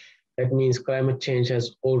that means climate change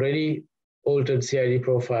has already altered CID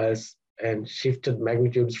profiles and shifted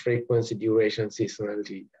magnitudes, frequency, duration,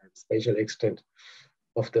 seasonality, and spatial extent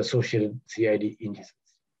of the associated CID indices.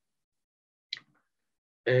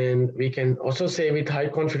 And we can also say with high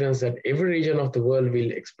confidence that every region of the world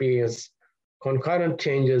will experience concurrent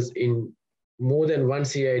changes in more than one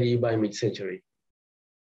CID by mid-century.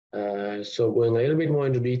 So going a little bit more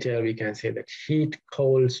into detail, we can say that heat,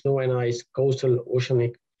 cold, snow and ice, coastal,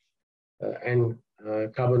 oceanic, and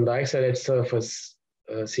carbon dioxide at surface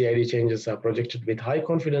CID changes are projected with high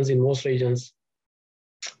confidence in most regions.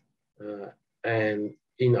 And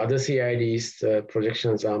in other CIDs,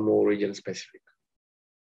 projections are more region specific.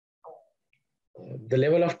 The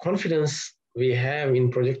level of confidence we have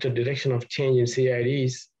in projected direction of change in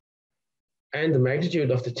CIDs and the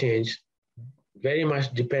magnitude of the change very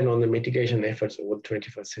much depend on the mitigation efforts over the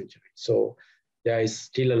 21st century. So there is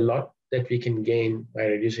still a lot that we can gain by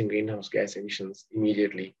reducing greenhouse gas emissions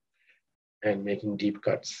immediately and making deep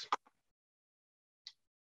cuts.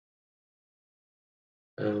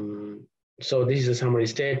 So this is a summary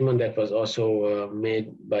statement that was also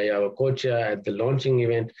made by our co-chair at the launching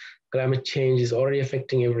event. Climate change is already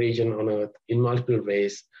affecting every region on Earth in multiple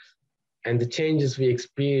ways, and the changes we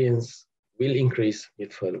experience will increase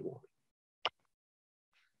with further warming.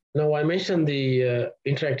 Now I mentioned the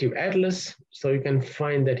interactive atlas, so you can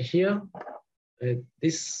find that here,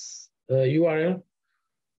 this URL.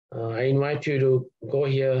 I invite you to go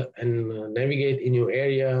here and navigate in your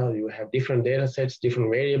area. You have different data sets,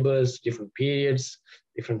 different variables, different periods,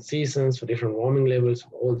 different seasons for different warming levels,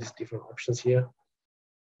 all these different options here.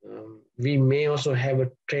 We may also have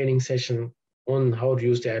a training session on how to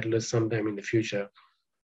use the atlas sometime in the future.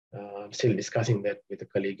 I'm still discussing that with a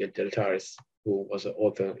colleague at Delft, who was an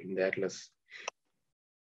author in the atlas.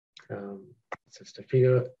 Just a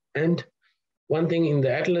figure. And one thing in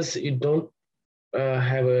the atlas, you don't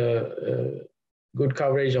have a good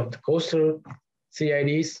coverage of the coastal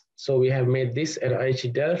CIDs. So we have made this at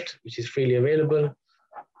IHE Delft, which is freely available,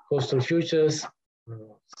 coastal futures.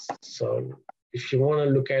 So if you want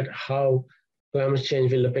to look at how climate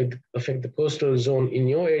change will affect the coastal zone in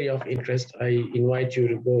your area of interest, I invite you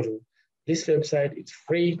to go to this website. It's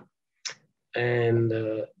free, and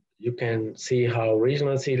you can see how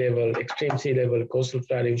regional sea level, extreme sea level, coastal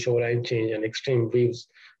flooding, shoreline change, and extreme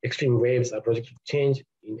waves are projected to change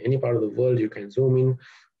in any part of the world. You can zoom in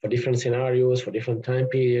for different scenarios, for different time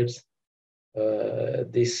periods.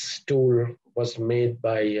 This tool was made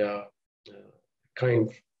by kind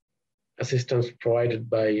assistance provided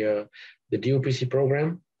by the DUPC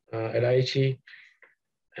program at IHE,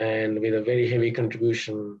 and with a very heavy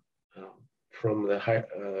contribution from the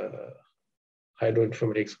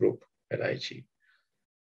hydroinformatics group at IHE.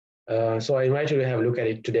 So I invite you to have a look at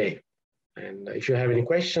it today. And if you have any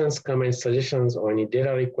questions, comments, suggestions, or any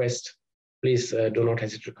data requests, please do not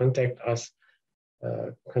hesitate to contact us.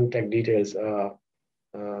 Contact details are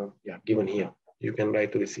given here. You can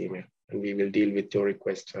write to this email, and we will deal with your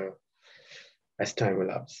request as time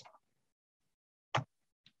allows.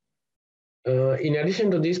 In addition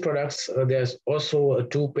to these products, there's also a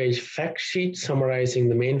 2-page fact sheet summarizing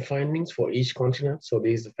the main findings for each continent. So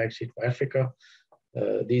this is the fact sheet for Africa.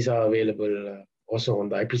 These are available also on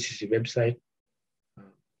the IPCC website.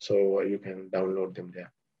 So you can download them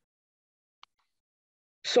there.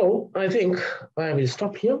 So I think I will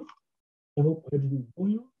stop here. I hope I didn't bore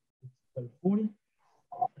you. It's 12:40.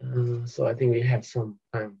 So I think we have some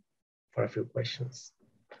time for a few questions.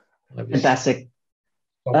 Fantastic.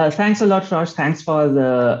 Thanks a lot, Rosh. Thanks for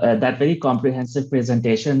the that very comprehensive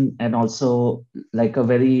presentation, and also like a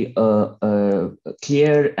very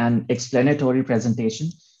clear and explanatory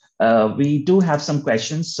presentation. We do have some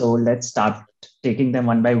questions, so let's start taking them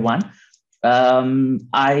one by one.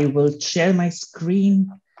 I will share my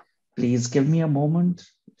screen. Please give me a moment.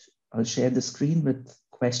 I'll share the screen with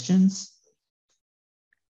questions.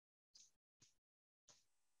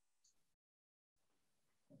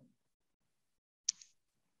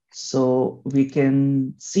 So we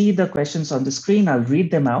can see the questions on the screen. I'll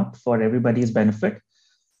read them out for everybody's benefit.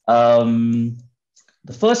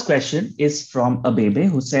 The first question is from Abebe,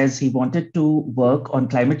 who says he wanted to work on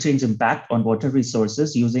climate change impact on water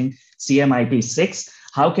resources using CMIP6.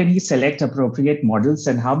 How can he select appropriate models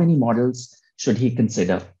and how many models should he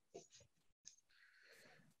consider?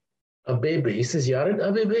 Abebe, is this Yared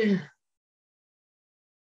Abebe?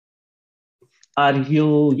 Are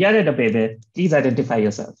you Yared Abebe? Please identify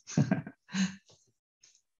yourself.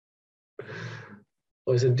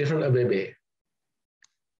 Or is it different Abebe?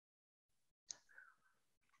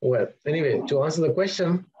 Well, anyway, to answer the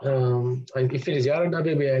question, if it is Yared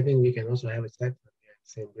Abebe, I think we can also have a chat in the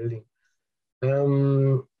same building.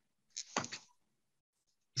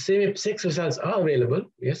 CMIP6 results are available,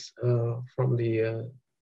 yes, from the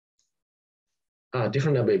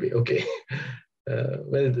different Abebe, okay.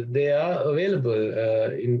 Well, they are available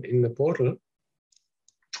in the portal,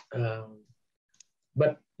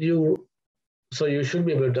 but you should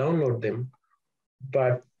be able to download them.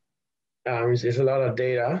 But it's a lot of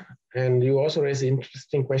data, and you also raise an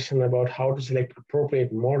interesting question about how to select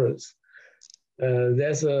appropriate models.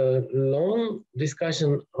 There's a long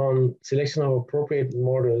discussion on selection of appropriate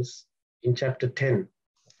models in chapter 10 of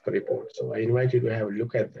the report. So I invite you to have a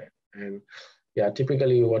look at that. And yeah,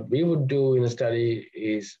 typically what we would do in a study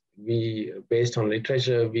is based on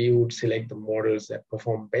literature, we would select the models that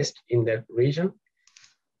perform best in that region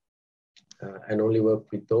and only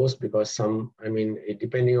work with those, because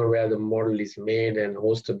depending on where the model is made and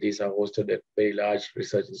hosted, these are hosted at very large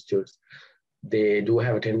research institutes, they do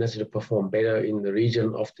have a tendency to perform better in the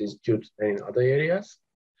region of the institute than in other areas.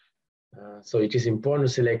 So it is important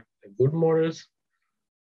to select good models.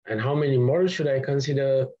 And how many models should I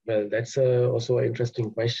consider? Well, that's also an interesting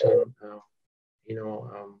question.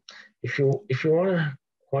 If you want to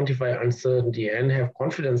quantify uncertainty and have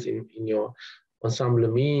confidence in your ensemble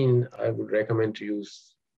mean, I would recommend to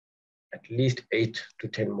use at least 8 to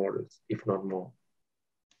 10 models, if not more.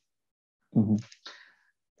 Mm-hmm.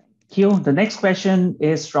 Thank you. The next question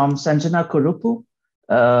is from Sanjana Kurupu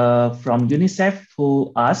from UNICEF,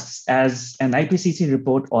 who asks, as an IPCC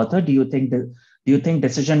report author, do you think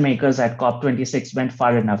decision makers at COP26 went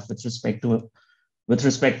far enough with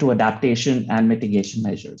respect to adaptation and mitigation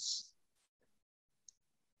measures?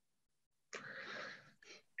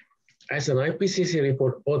 As an IPCC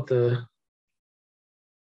report author,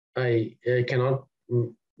 I cannot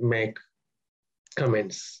make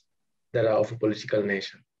comments that are of a political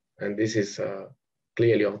nature, and this is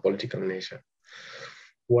clearly of a political nature.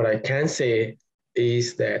 What I can say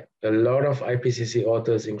is that a lot of IPCC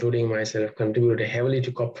authors, including myself, contributed heavily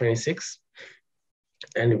to COP26,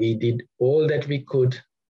 and we did all that we could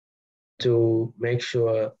to make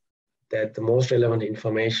sure that the most relevant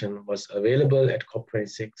information was available at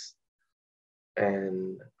COP26.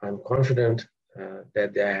 And I'm confident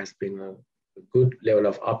that there has been a good level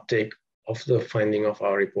of uptake of the finding of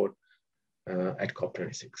our report at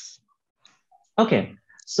COP26. Okay.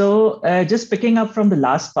 So just picking up from the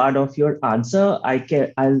last part of your answer, I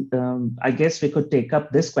guess we could take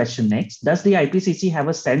up this question next. Does the IPCC have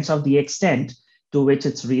a sense of the extent to which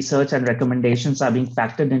its research and recommendations are being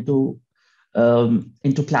factored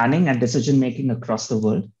into planning and decision-making across the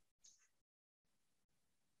world?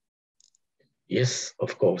 Yes,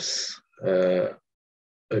 of course.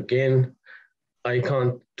 Again, I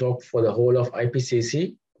can't talk for the whole of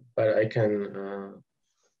IPCC, but I can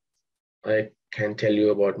tell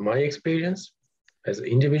you about my experience as an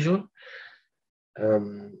individual.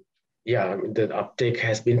 The uptake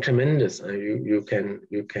has been tremendous. You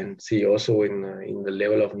can see also in the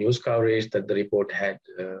level of news coverage that the report had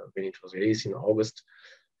when it was released in August,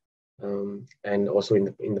 and also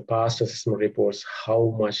in the past assessment reports,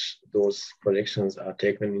 how much those projections are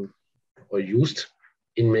taken in or used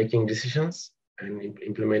in making decisions and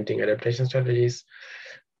implementing adaptation strategies.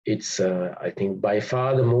 It's, I think, by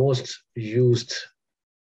far the most used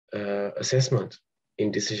assessment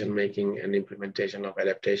in decision-making and implementation of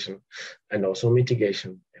adaptation and also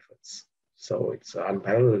mitigation efforts. So it's an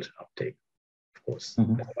unparalleled uptake, of course.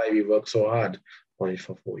 Mm-hmm. That's why we work so hard on it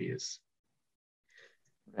for 4 years.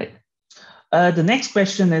 Right. The next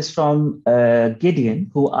question is from Gideon,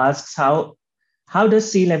 who asks, how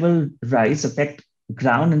does sea level rise affect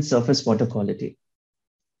ground and surface water quality?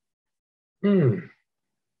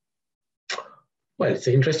 Well, it's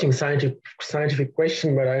an interesting scientific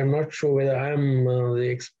question, but I'm not sure whether I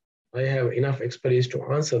have enough expertise to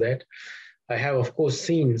answer that. I have, of course,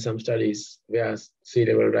 seen some studies where sea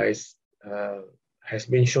level rise has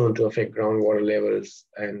been shown to affect groundwater levels,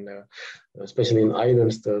 and especially in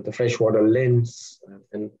islands, the freshwater lens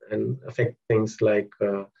and affect things like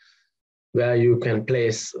where you can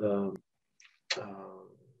place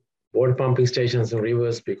water pumping stations in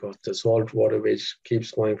rivers because the salt water which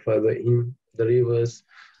keeps going further in the rivers.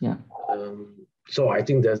 Yeah. So I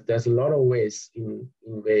think there's a lot of ways in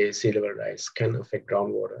ways sea level rise can affect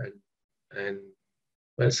groundwater and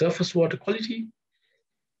well, surface water quality,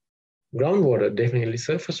 groundwater definitely,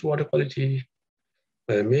 surface water quality.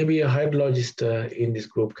 Maybe a hydrologist in this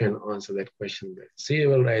group can answer that question. That sea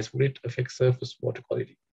level rise, would it affect surface water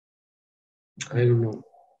quality? I don't know.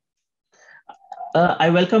 I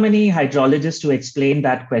welcome any hydrologist to explain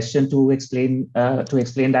that question, to explain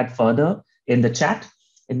that further in the chat.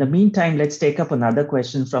 In the meantime, let's take up another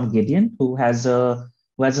question from Gideon, who has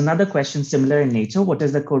another question similar in nature. What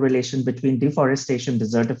is the correlation between deforestation,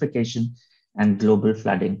 desertification, and global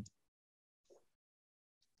flooding?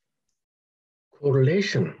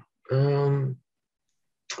 Correlation.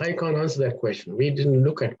 I can't answer that question. We didn't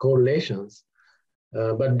look at correlations.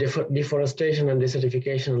 But deforestation and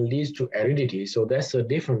desertification leads to aridity, so that's a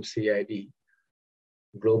different CID.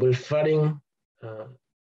 Global flooding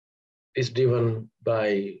is driven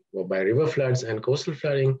by river floods and coastal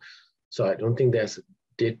flooding, so I don't think there's a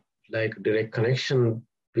direct connection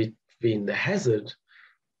between the hazard,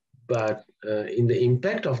 but in the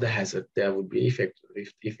impact of the hazard, there would be effect.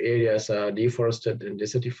 If areas are deforested and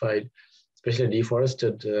desertified, especially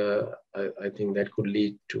deforested, I think that could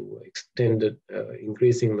lead to extended,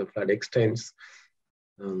 increasing the flood extents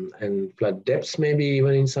and flood depths, maybe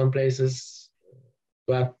even in some places.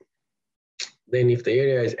 But then if the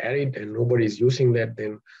area is arid and nobody is using that,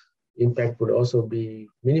 then impact would also be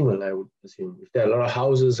minimal, I would assume. If there are a lot of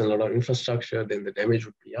houses and a lot of infrastructure, then the damage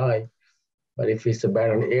would be high. But if it's a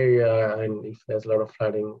barren area and if there's a lot of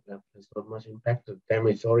flooding, there's not much impact. The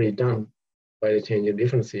damage is already done by the change in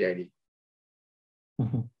different CID.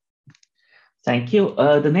 Mm-hmm. Thank you.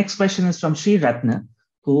 The next question is from Sri Ratna,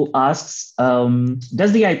 who asks,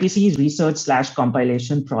 does the IPCC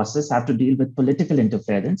research/compilation process have to deal with political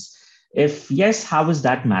interference? If yes, how is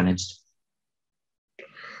that managed?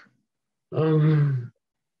 I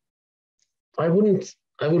wouldn't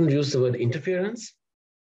use the word interference,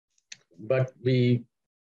 but we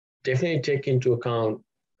definitely take into account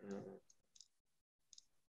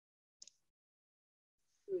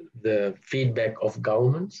the feedback of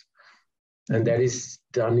governments, and that is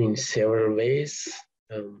done in several ways.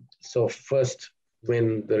 So first,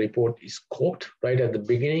 when the report is scoped right at the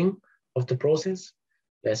beginning of the process,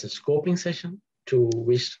 there's a scoping session to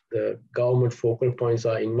which the government focal points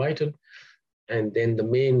are invited, and then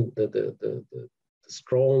the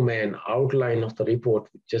strong man outline of the report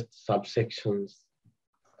with just subsections,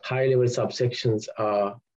 high-level subsections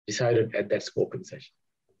are decided at that scoping session.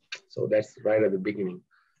 So that's right at the beginning.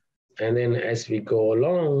 And then as we go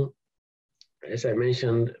along, as I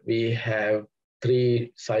mentioned, we have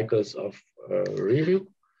 3 cycles of review.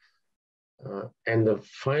 And the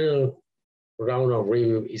final round of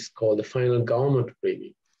review is called the final government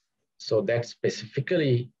review. So that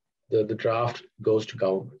specifically, the draft goes to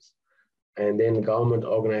governments. And then government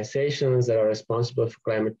organizations that are responsible for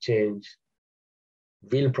climate change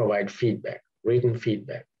will provide feedback, written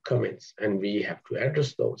feedback, comments, and we have to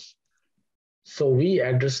address those. So we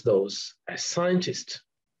address those as scientists.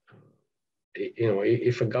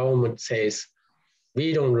 If a government says,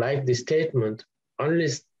 we don't like this statement,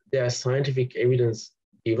 unless there's scientific evidence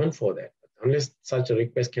given for that, unless such a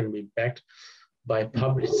request can be backed by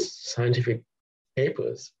published scientific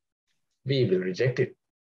papers, we will reject it.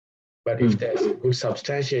 But if there's a good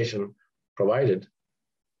substantiation provided,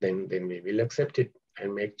 then we will accept it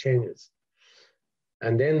and make changes.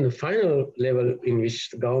 And then the final level in which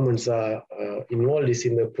the governments are involved is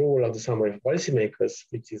in the approval of the summary of policymakers,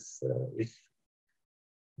 which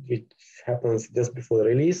happens just before the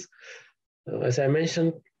release, as I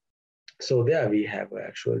mentioned. So there we have an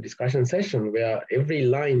actual discussion session where every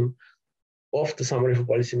line of the summary for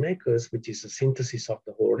policymakers, which is a synthesis of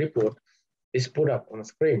the whole report, is put up on a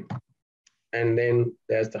screen. And then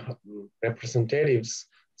there's the representatives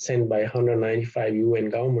sent by 195 UN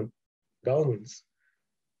governments.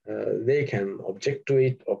 They can object to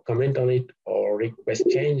it or comment on it or request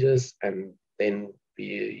changes, and then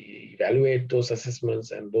we evaluate those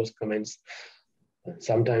assessments and those comments.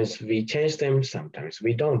 Sometimes we change them, sometimes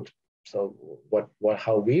we don't. So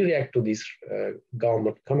how we react to these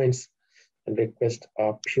government comments and requests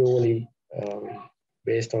are purely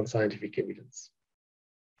based on scientific evidence.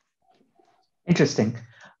 Interesting.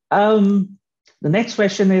 The next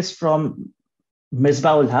question is from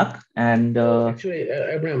Misbah ul Haq, and actually,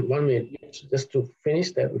 Abraham, 1 minute, just to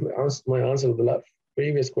finish that, my answer to the left.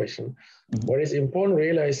 previous question, what is important to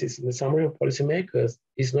realize is the summary of policymakers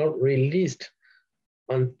is not released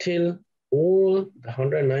until all the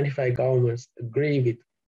 195 governments agree with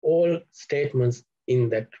all statements in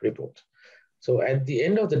that report. So at the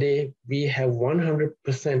end of the day, we have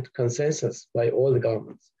 100% consensus by all the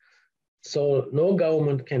governments. So no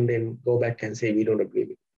government can then go back and say we don't agree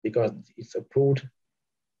with it, because it's approved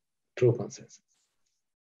through consensus.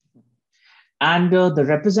 And the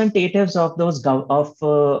representatives of those of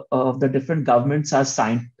the different governments are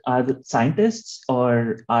scientists,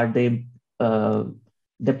 or are they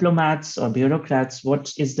diplomats or bureaucrats?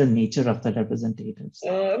 What is the nature of the representatives?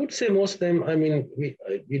 I would say most of them, I mean,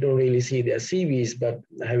 we don't really see their CVs, but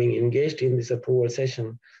having engaged in this approval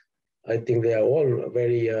session, I think they are all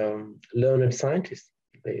very learned scientists.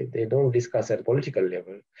 They don't discuss at a political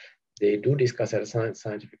level. They do discuss at a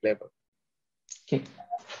scientific level. Okay,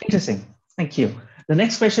 interesting. Thank you. The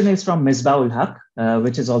next question is from Misbah-ul-Haq,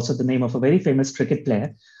 which is also the name of a very famous cricket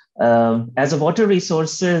player. As a water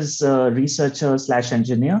resources researcher /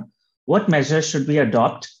 engineer, what measures should we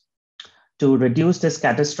adopt to reduce this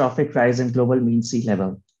catastrophic rise in global mean sea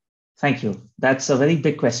level? Thank you. That's a very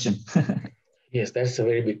big question. Yes, that's a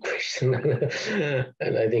very big question.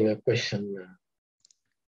 And I think a question,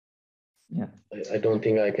 I don't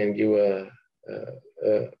think I can give a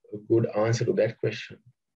good answer to that question.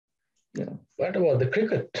 Yeah. What about the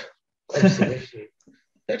cricket observation?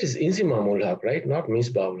 That is Inzimam-ul-Haq, right? Not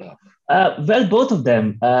Misbah-ul-Haq. Well, both of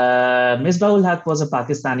them. Misbah-ul-Haq was a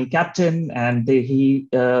Pakistani captain, and he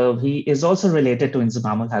is also related to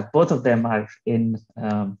Inzimam-ul-Haq. Both of them are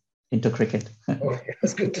into cricket. Okay,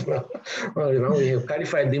 that's good to know. Well, now we have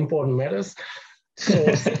clarified the important matters.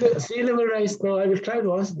 So sea level rise. Now I will try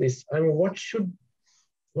to answer this. I mean,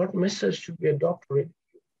 what measures should we adopt to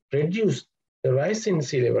reduce the rise in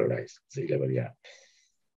sea level rise? Sea level, yeah.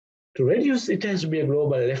 To reduce, it has to be a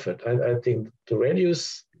global effort. I think to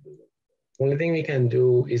reduce, the only thing we can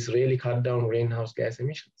do is really cut down greenhouse gas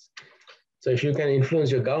emissions. So if you can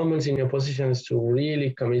influence your governments in your positions to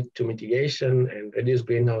really commit to mitigation and reduce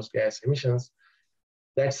greenhouse gas emissions,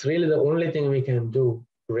 that's really the only thing we can do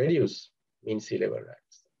to reduce mean sea level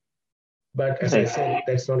rise. But as I said,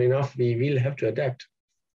 that's not enough. We will have to adapt,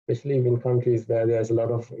 especially in countries where there's a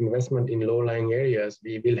lot of investment in low-lying areas.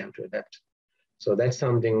 We will have to adapt. So that's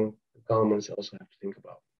something governments also have to think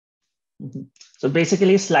about. Mm-hmm. So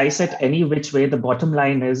basically, slice it any which way. The bottom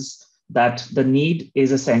line is that the need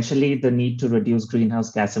is essentially the need to reduce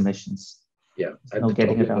greenhouse gas emissions. Yeah, no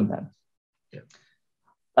getting around that.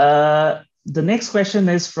 Yeah. The next question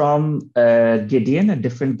is from Gideon, a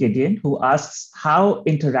different Gideon, who asks how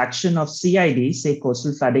interaction of CID, say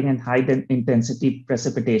coastal flooding and high intensity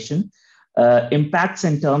precipitation, impacts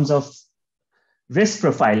in terms of risk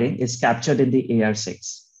profiling is captured in the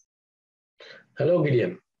AR6. Hello,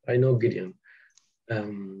 Gideon. I know Gideon.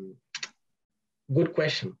 Good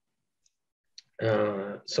question.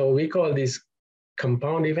 So we call these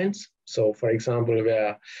compound events. So for example,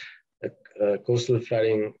 where coastal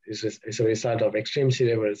flooding is a result of extreme sea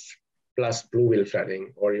levels plus bluegill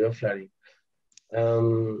flooding or river flooding.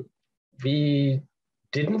 We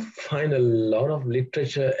didn't find a lot of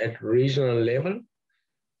literature at regional level.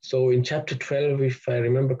 So in chapter 12, if I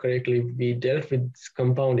remember correctly, we dealt with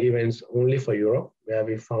compound events only for Europe, where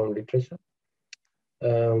we found literature.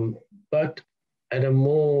 But at a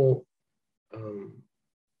more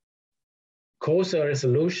coarser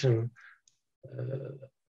resolution,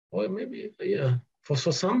 or maybe, yeah, for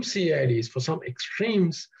some CIDs, for some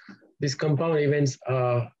extremes, these compound events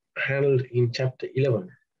are handled in chapter 11,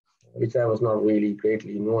 which I was not really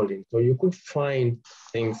greatly involved in. So you could find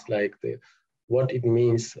things like what it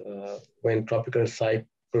means when tropical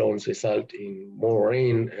cyclones result in more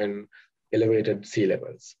rain and elevated sea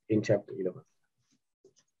levels in chapter 11.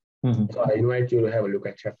 Mm-hmm. So I invite you to have a look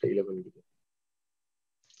at chapter 11.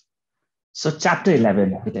 So chapter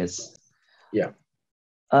 11 it is. Yeah.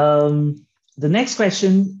 The next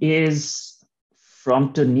question is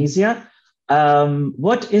from Tunisia.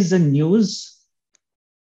 What is the news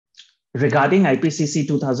regarding IPCC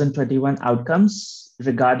 2021 outcomes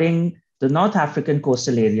regarding the North African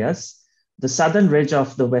coastal areas, the southern ridge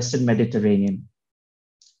of the Western Mediterranean?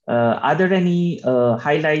 Are there any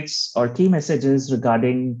highlights or key messages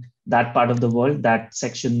regarding that part of the world, that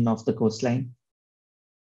section of the coastline?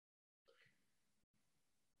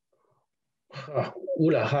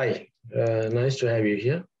 Ula, hi. Nice to have you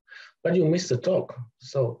here. But you missed the talk,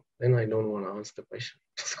 so then I don't want to answer the question.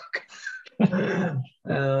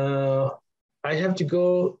 I have to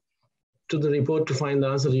go to the report to find the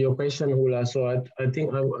answer to your question, Ula. So I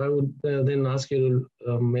think I would then ask you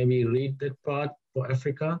to maybe read that part for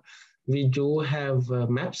Africa We do have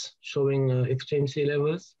maps showing extreme sea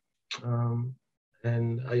levels.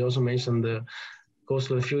 And I also mentioned the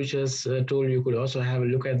coastal futures tool. You could also have a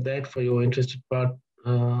look at that for your interested part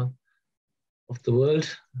of the world,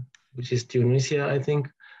 which is Tunisia, I think.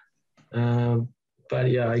 But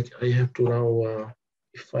yeah, I have to now,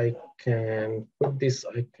 if I can put this,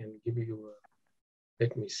 I can give you,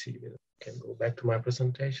 let me see, I can go back to my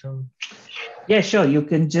presentation. Yeah, sure. You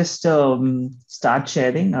can just start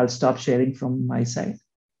sharing. I'll stop sharing from my side.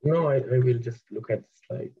 No, I will just look at the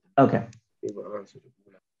slide. Okay.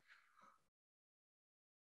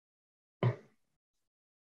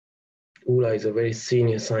 Ula is a very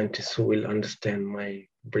senior scientist who will understand my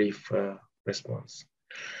brief response.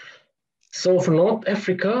 So for North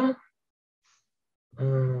Africa,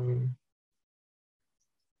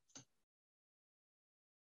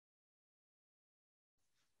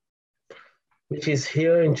 which is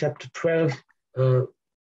here in chapter 12,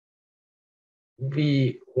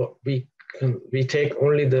 we take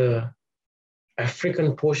only the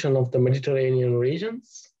African portion of the Mediterranean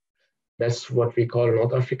regions. That's what we call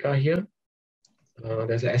North Africa here.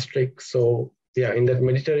 There's an asterisk. So yeah, in that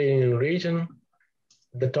Mediterranean region,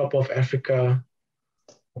 the top of Africa,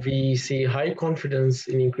 we see high confidence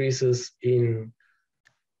in increases in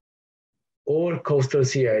all coastal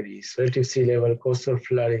CIDs, relative sea level, coastal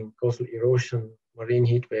flooding, coastal erosion, marine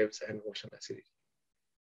heat waves, and ocean acidity.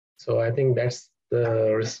 So I think that's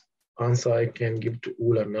the answer I can give to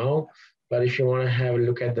Ula now. But if you want to have a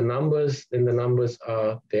look at the numbers, then the numbers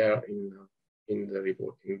are there in the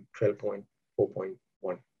report in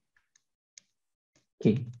 12.4.1.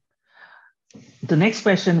 Okay. The next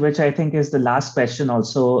question, which I think is the last question,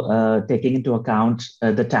 also taking into account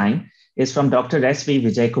the time, is from Dr. S.V.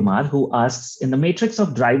 Vijay Kumar, who asks, in the matrix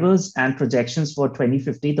of drivers and projections for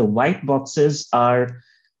 2050, the white boxes are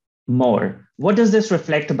more. What does this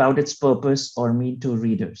reflect about its purpose or mean to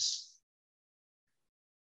readers?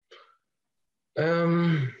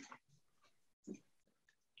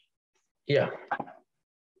 Yeah,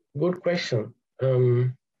 good question.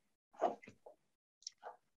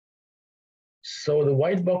 So the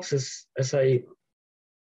white boxes, as I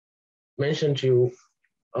mentioned to you,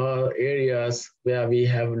 are areas where we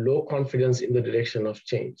have low confidence in the direction of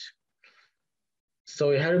change.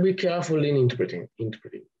 So you have to be careful in interpreting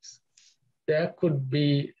this. There could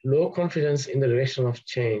be low confidence in the direction of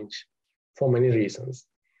change for many reasons.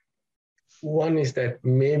 One is that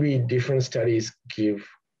maybe different studies give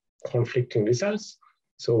conflicting results.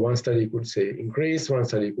 So one study could say increase, one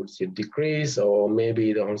study could say decrease, or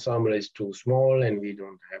maybe the ensemble is too small and we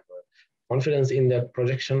don't have confidence in that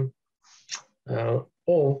projection.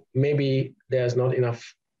 Or maybe there's not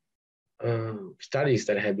enough studies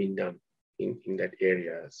that have been done in that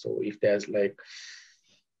area. So if there's like,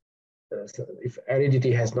 if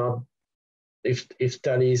aridity has not, if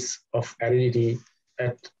studies of aridity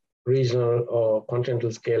at regional or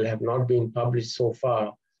continental scale have not been published so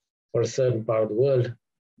far for a certain part of the world,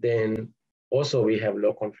 then also we have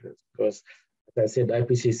low confidence because, as I said,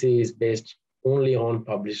 IPCC is based only on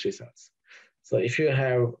published results. So if you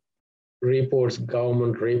have reports,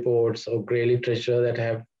 government reports or gray literature that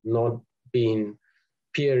have not been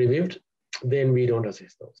peer reviewed, then we don't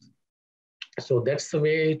assess those. So that's the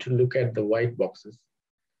way to look at the white boxes.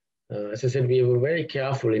 As I said, we were very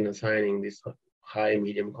careful in assigning this high,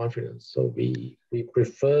 medium confidence. So we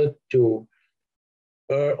prefer to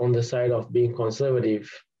err on the side of being conservative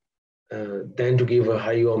than to give a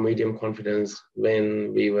high or medium confidence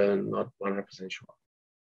when we were not 100% sure.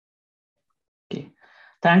 Okay.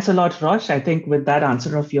 Thanks a lot, Rosh. I think with that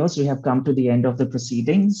answer of yours, we have come to the end of the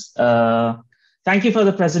proceedings. Thank you for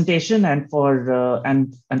the presentation and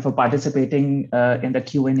for participating in the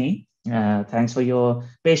Q&A. Thanks for your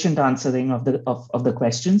patient answering of the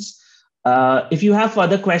questions. If you have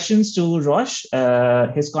further questions to Rosh,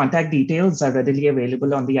 his contact details are readily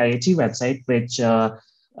available on the IHE website, which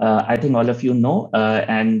I think all of you know,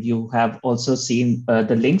 and you have also seen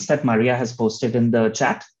the links that Maria has posted in the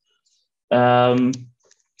chat.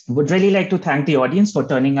 Would really like to thank the audience for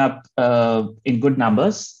turning up in good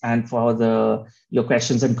numbers and for your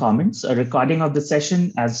questions and comments. A recording of the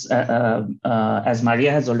session, as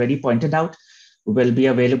Maria has already pointed out, will be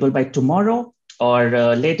available by tomorrow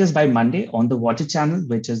or latest by Monday on the Water Channel,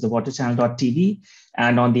 which is the waterchannel.tv,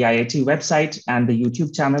 and on the IIT website and the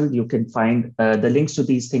YouTube channel. You can find the links to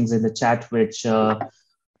these things in the chat, which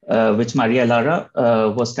Maria Lara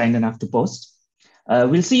was kind enough to post.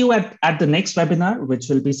 We'll see you at the next webinar, which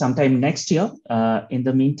will be sometime next year. In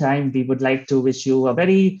the meantime, we would like to wish you a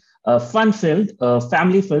very fun-filled,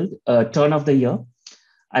 family-filled turn of the year.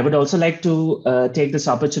 I would also like to take this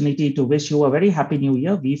opportunity to wish you a very happy new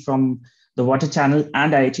year. We from the Water Channel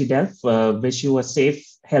and IHE Delft wish you a safe,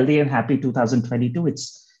 healthy, and happy 2022.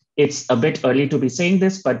 It's a bit early to be saying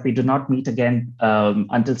this, but we do not meet again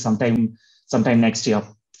until sometime next year.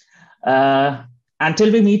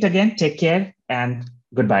 Until we meet again, take care and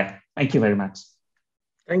goodbye. Thank you very much.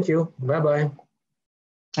 Thank you. Bye-bye.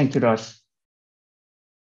 Thank you, Rosh.